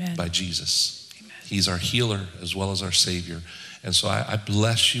by Jesus. Amen. He's our healer as well as our Savior. And so I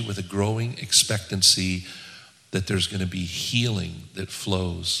bless you with a growing expectancy that there's going to be healing that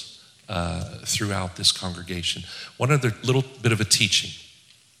flows throughout this congregation. One other little bit of a teaching.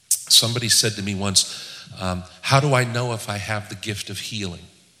 Somebody said to me once, how do I know if I have the gift of healing?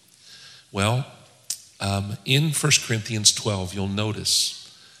 Well, in 1 Corinthians 12, you'll notice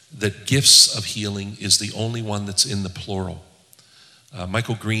that gifts of healing is the only one that's in the plural.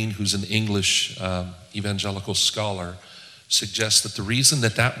 Michael Green, who's an English evangelical scholar, suggests that the reason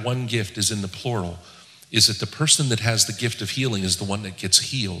that one gift is in the plural is that the person that has the gift of healing is the one that gets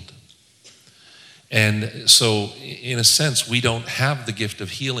healed. And so, in a sense, we don't have the gift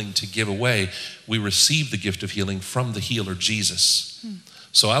of healing to give away. We receive the gift of healing from the healer, Jesus.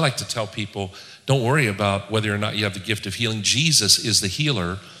 So I like to tell people, don't worry about whether or not you have the gift of healing. Jesus is the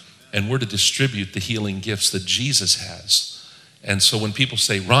healer, and we're to distribute the healing gifts that Jesus has. And so when people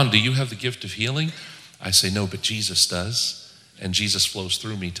say, Ron, do you have the gift of healing? I say, no, but Jesus does. And Jesus flows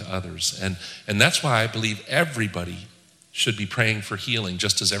through me to others. And that's why I believe everybody should be praying for healing,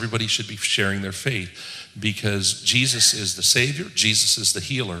 just as everybody should be sharing their faith, because Jesus is the Savior, Jesus is the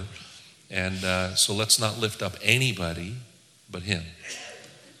healer, and so let's not lift up anybody but him.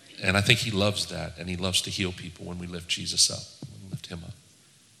 And I think he loves that, and he loves to heal people when we lift Jesus up, when we lift him up.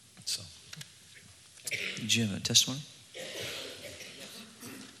 So, did you have a testimony?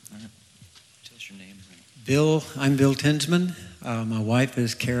 All right. Tell us your name. Bill, I'm Bill Tinsman. My wife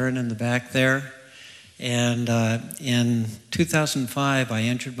is Karen in the back there. And in 2005,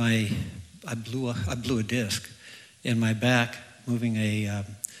 I blew a disc in my back, moving a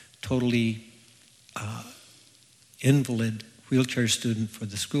totally invalid wheelchair student for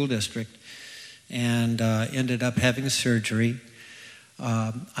the school district, and ended up having surgery.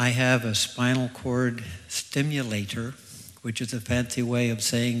 I have a spinal cord stimulator, which is a fancy way of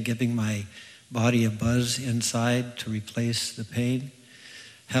saying giving my body a buzz inside to replace the pain.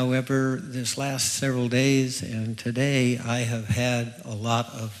 However, this last several days and today, I have had a lot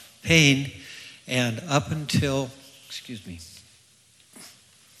of pain, and up until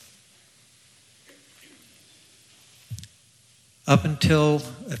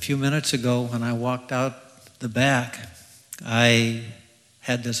a few minutes ago when I walked out the back, I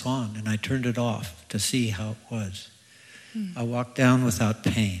had this on, and I turned it off to see how it was. I walked down without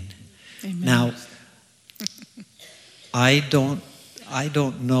pain. Amen. Now, I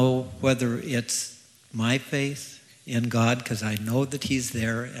don't know whether it's my faith in God, because I know that He's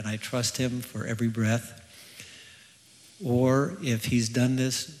there and I trust Him for every breath, or if He's done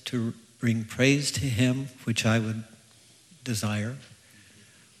this to bring praise to Him, which I would desire,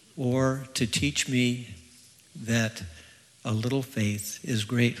 or to teach me that a little faith is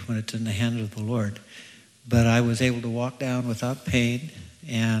great when it's in the hands of the Lord. But I was able to walk down without pain,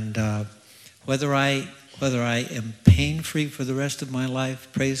 and whether I am pain-free for the rest of my life,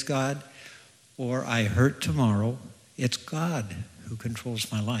 praise God, or I hurt tomorrow, it's God who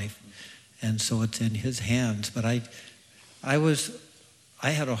controls my life, and so it's in His hands. But I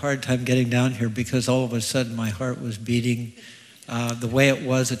had a hard time getting down here because all of a sudden my heart was beating the way it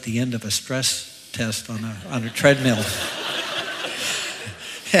was at the end of a stress test on a treadmill.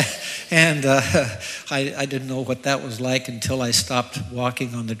 And I didn't know what that was like until I stopped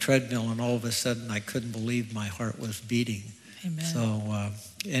walking on the treadmill, and all of a sudden I couldn't believe my heart was beating. Amen. So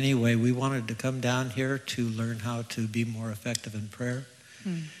anyway, we wanted to come down here to learn how to be more effective in prayer.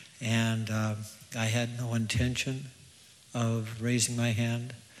 And I had no intention of raising my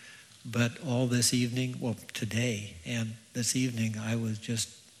hand, but all this evening, well, today and this evening, I was just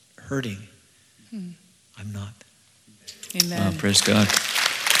hurting. I'm not. Amen. Praise God.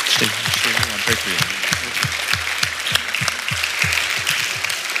 I'll pray for you.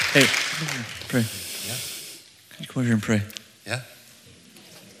 Hey, pray. Yeah. Can you come over here and pray? Yeah.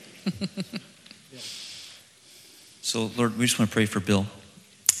 So, Lord, we just want to pray for Bill.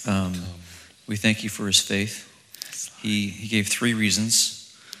 We thank you for his faith. He gave 3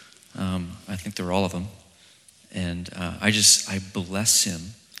 reasons. I think they're all of them. And I bless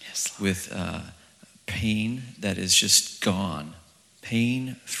him with pain that is just gone.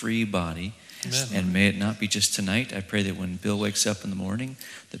 Pain-free body. Amen. And may it not be just tonight. I pray that when Bill wakes up in the morning,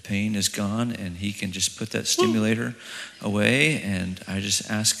 the pain is gone and he can just put that stimulator away. And I just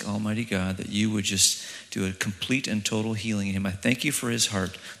ask Almighty God that you would just do a complete and total healing in him. I thank you for his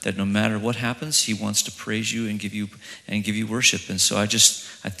heart, that no matter what happens, he wants to praise you and give you worship. And so I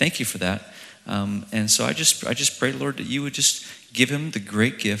thank you for that. And so I just pray, Lord, that you would just give him the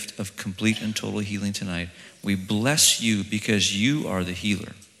great gift of complete and total healing tonight. We bless you because you are the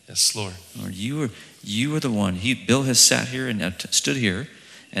healer. Yes, Lord. Lord, you are the one. Bill has sat here and stood here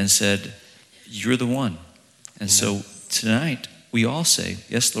and said, you're the one. And so tonight, we all say,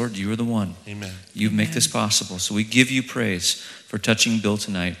 yes, Lord, you are the one. Amen. You make this possible. So we give you praise for touching Bill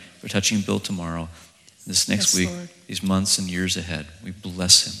tonight, for touching Bill tomorrow, this next week, Lord. these months and years ahead. We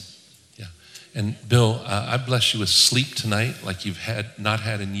bless him. And Bill, I bless you with sleep tonight like you've not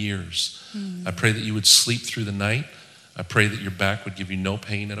had in years. I pray that you would sleep through the night. I pray that your back would give you no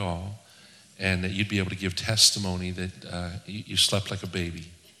pain at all, and that you'd be able to give testimony that you slept like a baby.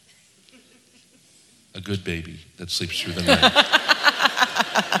 A good baby that sleeps through the night.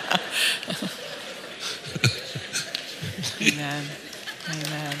 Amen.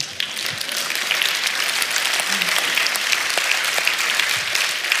 Amen.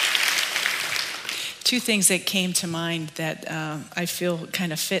 Two things that came to mind that I feel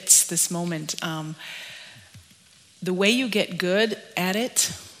kind of fits this moment. The way you get good at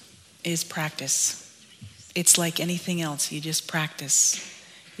it is practice. It's like anything else. You just practice.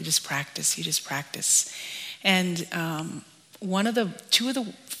 You just practice. You just practice. And two of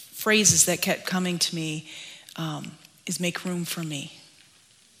the phrases that kept coming to me is make room for me.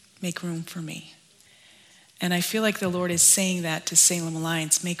 Make room for me. And I feel like the Lord is saying that to Salem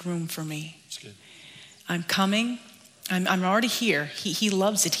Alliance. Make room for me. That's good. I'm coming. I'm already here. He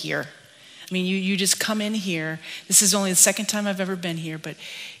loves it here. I mean, you just come in here. This is only the second time I've ever been here, but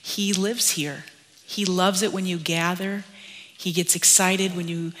he lives here. He loves it when you gather. He gets excited when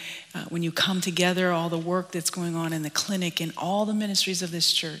you come together, all the work that's going on in the clinic and all the ministries of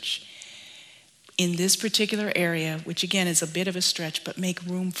this church. In this particular area, which again is a bit of a stretch, but make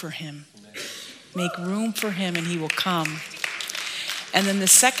room for him. Make room for him and he will come. And then the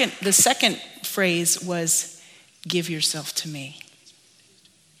second phrase was, give yourself to me.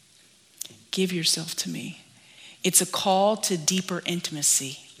 Give yourself to me. It's a call to deeper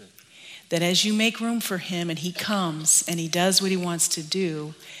intimacy. That as you make room for him and he comes and he does what he wants to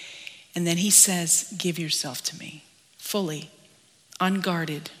do, and then he says, give yourself to me. Fully,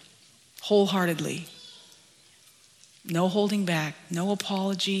 unguarded, wholeheartedly. No holding back, no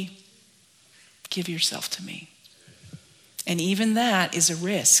apology. Give yourself to me. And even that is a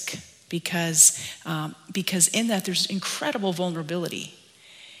risk because in that there's incredible vulnerability.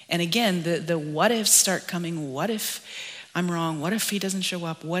 And again, the what ifs start coming. What if I'm wrong? What if he doesn't show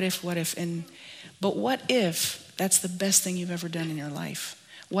up? But what if that's the best thing you've ever done in your life?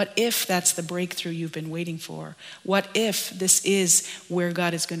 What if that's the breakthrough you've been waiting for? What if this is where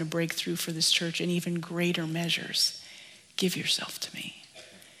God is going to break through for this church in even greater measures? Give yourself to me.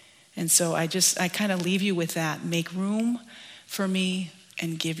 And so I kind of leave you with that. Make room for me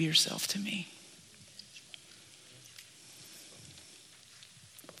and give yourself to me.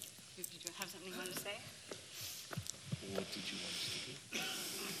 Did you have something you want to say? What did you want to do?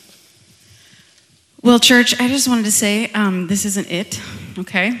 Well, church, I just wanted to say this isn't it,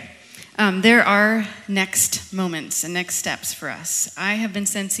 okay? There are next moments and next steps for us. I have been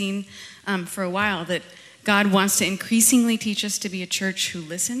sensing for a while that God wants to increasingly teach us to be a church who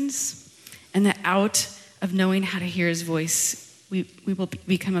listens, and that out of knowing how to hear his voice, we will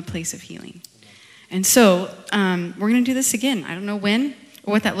become a place of healing. And so we're going to do this again. I don't know when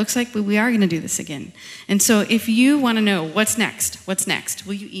or what that looks like, but we are going to do this again. And so if you want to know what's next,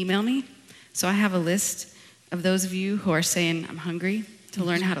 will you email me? So I have a list of those of you who are saying, I'm hungry to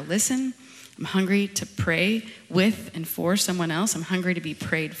learn how to listen. I'm hungry to pray with and for someone else. I'm hungry to be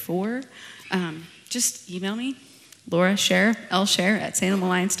prayed for. Just email me, Laura Scher,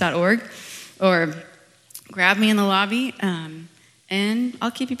 lscher@salemalliance.org, or grab me in the lobby, and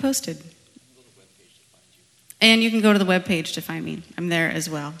I'll keep you posted. And you can go to the webpage to find me. I'm there as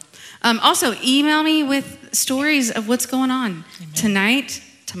well. Also, email me with stories of what's going on tonight,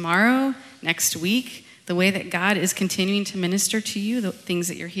 tomorrow, next week, the way that God is continuing to minister to you, the things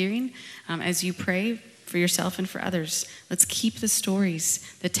that you're hearing as you pray for yourself and for others. Let's keep the stories,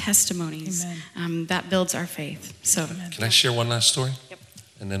 the testimonies. That builds our faith. So, Can I share one last story? Yep.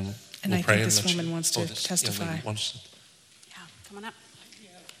 And then And we'll I pray. think this and let woman you- wants to this testify. young lady wants- Yeah, come on up.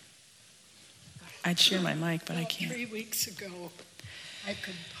 I'd share my mic, but I can't. 3 weeks ago, I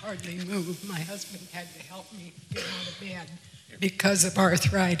could hardly move. My husband had to help me get out of bed because of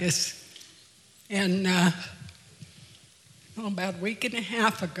arthritis. And about a week and a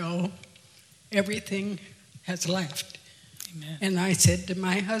half ago, everything has left. Amen. And I said to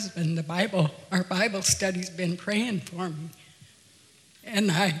my husband, our Bible study's been praying for me.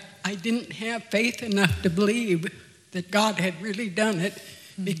 And I didn't have faith enough to believe that God had really done it,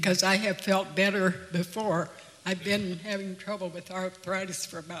 because I have felt better before. I've been having trouble with arthritis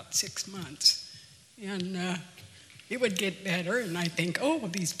for about 6 months. And it would get better, and I think, oh,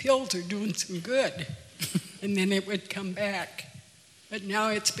 these pills are doing some good. And then it would come back. But now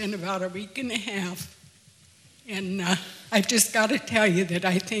it's been about a week and a half. And I've just got to tell you that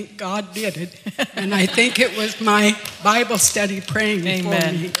I think God did it. And I think it was my Bible study praying for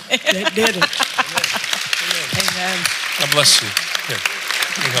me that did it. Amen. God bless you. Here,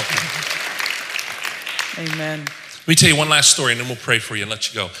 let me help you. Amen. Let me tell you one last story, and then we'll pray for you and let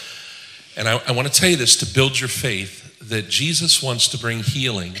you go. And I want to tell you this to build your faith, that Jesus wants to bring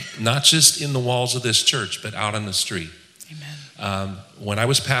healing, not just in the walls of this church, but out on the street. Amen. When I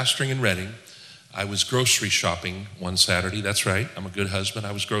was pastoring in Redding, I was grocery shopping one Saturday. That's right. I'm a good husband.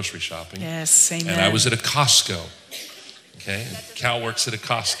 I was grocery shopping. Yes, amen. And I was at a Costco. Okay? Cal works at a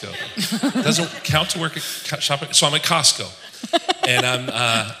Costco. Doesn't count to work at shopping. So I'm at Costco. And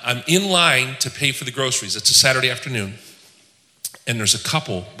I'm in line to pay for the groceries. It's a Saturday afternoon. And there's a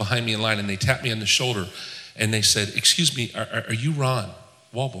couple behind me in line, and they tapped me on the shoulder. And they said, excuse me, are you Ron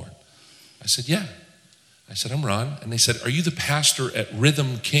Walborn? I said, yeah. I said, I'm Ron. And they said, are you the pastor at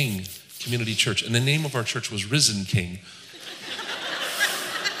Rhythm King Community Church? And the name of our church was Risen King.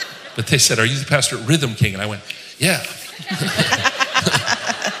 But they said, are you the pastor at Rhythm King? And I went, yeah.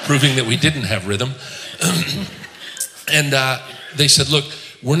 Proving that we didn't have rhythm. And they said, look,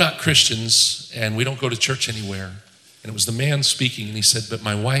 we're not Christians, and we don't go to church anywhere. And it was the man speaking, and he said, but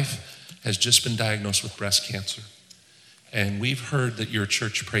my wife has just been diagnosed with breast cancer. And we've heard that your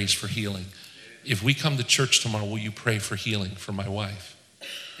church prays for healing. If we come to church tomorrow, will you pray for healing for my wife?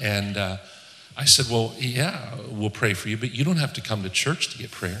 And I said, well, yeah, we'll pray for you, but you don't have to come to church to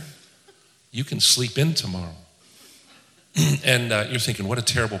get prayer. You can sleep in tomorrow. And you're thinking, what a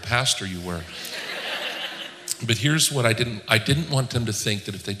terrible pastor you were. But here's what I didn't want them to think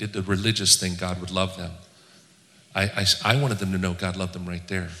that if they did the religious thing, God would love them. I wanted them to know God loved them right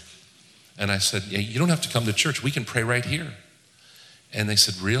there. And I said, yeah, you don't have to come to church. We can pray right here. And they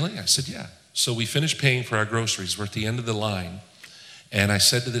said, really? I said, yeah. So we finished paying for our groceries. We're at the end of the line. And I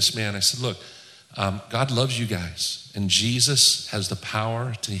said to this man, I said, look, God loves you guys. And Jesus has the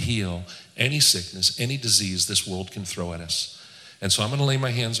power to heal any sickness, any disease this world can throw at us. And so I'm going to lay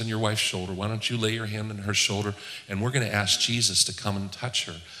my hands on your wife's shoulder. Why don't you lay your hand on her shoulder? And we're going to ask Jesus to come and touch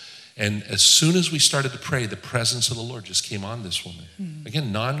her. And as soon as we started to pray, the presence of the Lord just came on this woman.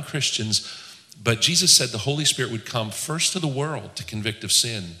 Again, non-Christians, but Jesus said the Holy Spirit would come first to the world to convict of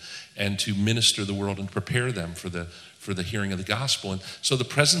sin, and to minister the world and prepare them for the hearing of the gospel. And so the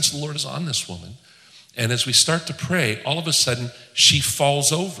presence of the Lord is on this woman. And as we start to pray, all of a sudden, she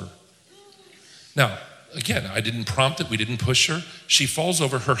falls over. Now, again, I didn't prompt it. We didn't push her. She falls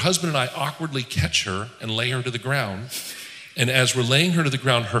over. Her husband and I awkwardly catch her and lay her to the ground. And as we're laying her to the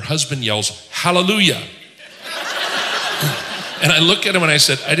ground, her husband yells, "Hallelujah." And I look at him and I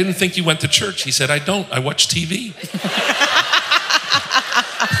said, "I didn't think you went to church." He said, "I don't. I watch TV."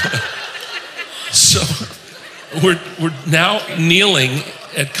 So we're now kneeling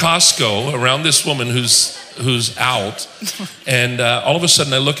at Costco around this woman who's out. And all of a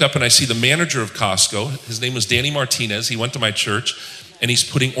sudden I look up and I see the manager of Costco. His name was Danny Martinez. He went to my church, and he's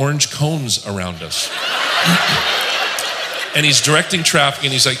putting orange cones around us. And he's directing traffic,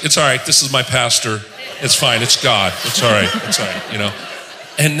 and he's like, "It's all right. This is my pastor. It's fine. It's God. It's all right. It's all right," you know.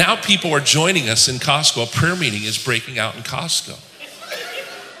 And now people are joining us in Costco. A prayer meeting is breaking out in Costco.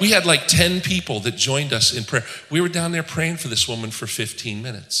 We had like 10 people that joined us in prayer. We were down there praying for this woman for 15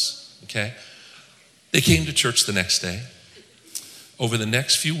 minutes, okay? They came to church the next day. Over the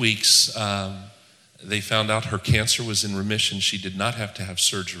next few weeks, they found out her cancer was in remission. She did not have to have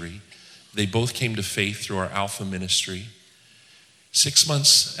surgery. They both came to faith through our Alpha ministry. 6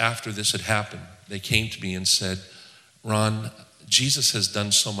 months after this had happened, they came to me and said, "Ron, Jesus has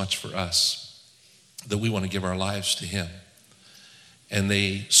done so much for us that we want to give our lives to him." And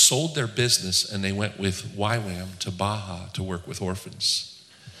they sold their business and they went with YWAM to Baja to work with orphans.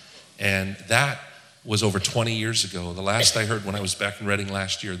 And that was over 20 years ago. The last I heard when I was back in Redding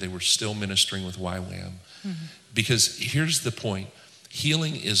last year, they were still ministering with YWAM. Mm-hmm. Because here's the point.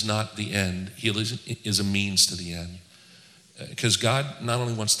 Healing is not the end. Healing is a means to the end. Because God not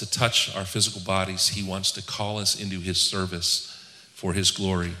only wants to touch our physical bodies, he wants to call us into his service for his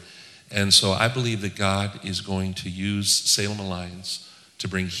glory. And so I believe that God is going to use Salem Alliance to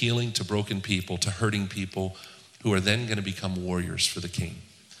bring healing to broken people, to hurting people, who are then going to become warriors for the King.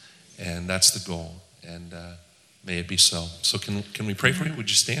 And that's the goal. And may it be so. So can we pray for you? Would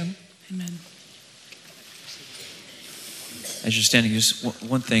you stand? Amen. As you're standing, just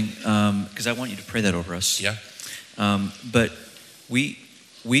one thing, because I want you to pray that over us. Yeah. But we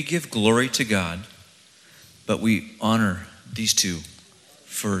give glory to God, but we honor these two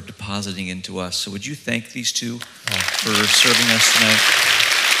for depositing into us. So would you thank these two for serving us tonight?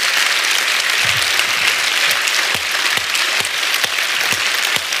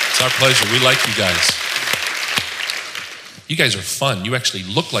 It's our pleasure. We like you guys. You guys are fun. You actually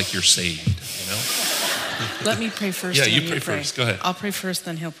look like you're saved, you know? Let me pray first. Yeah, and you then pray first. Go ahead. I'll pray first,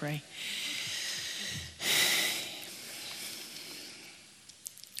 then he'll pray.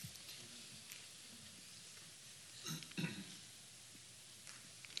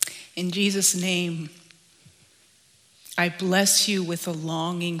 In Jesus' name, I bless you with a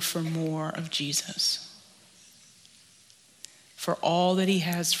longing for more of Jesus, for all that he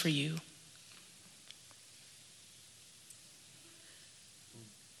has for you.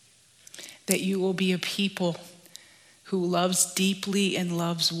 That you will be a people who loves deeply and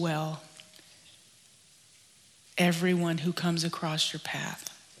loves well everyone who comes across your path.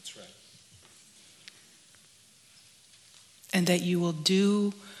 That's right. And that you will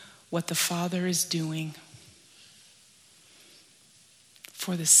do what the Father is doing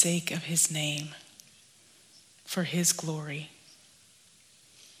for the sake of his name, for his glory.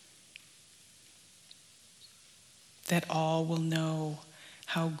 That all will know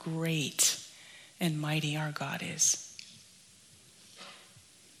how great and mighty our God is.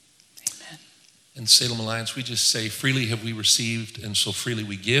 Amen. In Salem Alliance, we just say, freely have we received, and so freely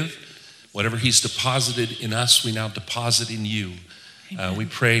we give. Whatever he's deposited in us, we now deposit in you. We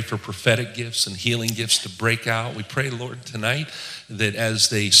pray for prophetic gifts and healing gifts to break out. We pray, Lord, tonight that as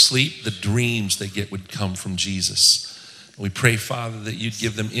they sleep, the dreams they get would come from Jesus. We pray, Father, that you'd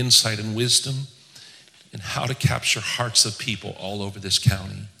give them insight and wisdom in how to capture hearts of people all over this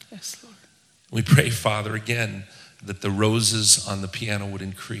county. Yes, Lord. We pray, Father, again, that the roses on the piano would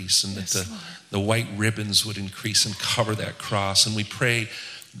increase and that the white ribbons would increase and cover that cross. And we pray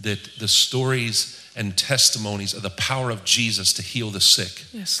that the stories and testimonies of the power of Jesus to heal the sick.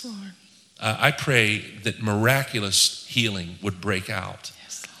 Yes, Lord. I pray that miraculous healing would break out.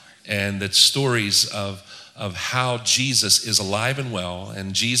 Yes, Lord. And that stories of how Jesus is alive and well,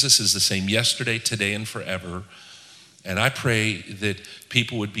 and Jesus is the same yesterday, today, and forever. And I pray that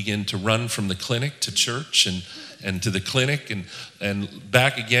people would begin to run from the clinic to church and to the clinic and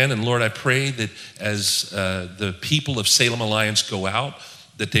back again. And Lord, I pray that as the people of Salem Alliance go out,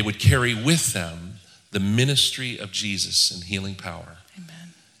 that they would carry with them the ministry of Jesus and healing power.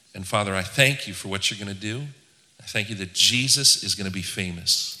 Amen. And Father, I thank you for what you're going to do. I thank you that Jesus is going to be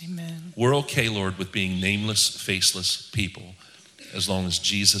famous. Amen. We're okay, Lord, with being nameless, faceless people as long as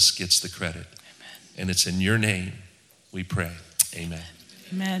Jesus gets the credit. Amen. And it's in your name we pray. Amen.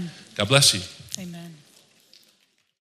 Amen. God bless you. Amen.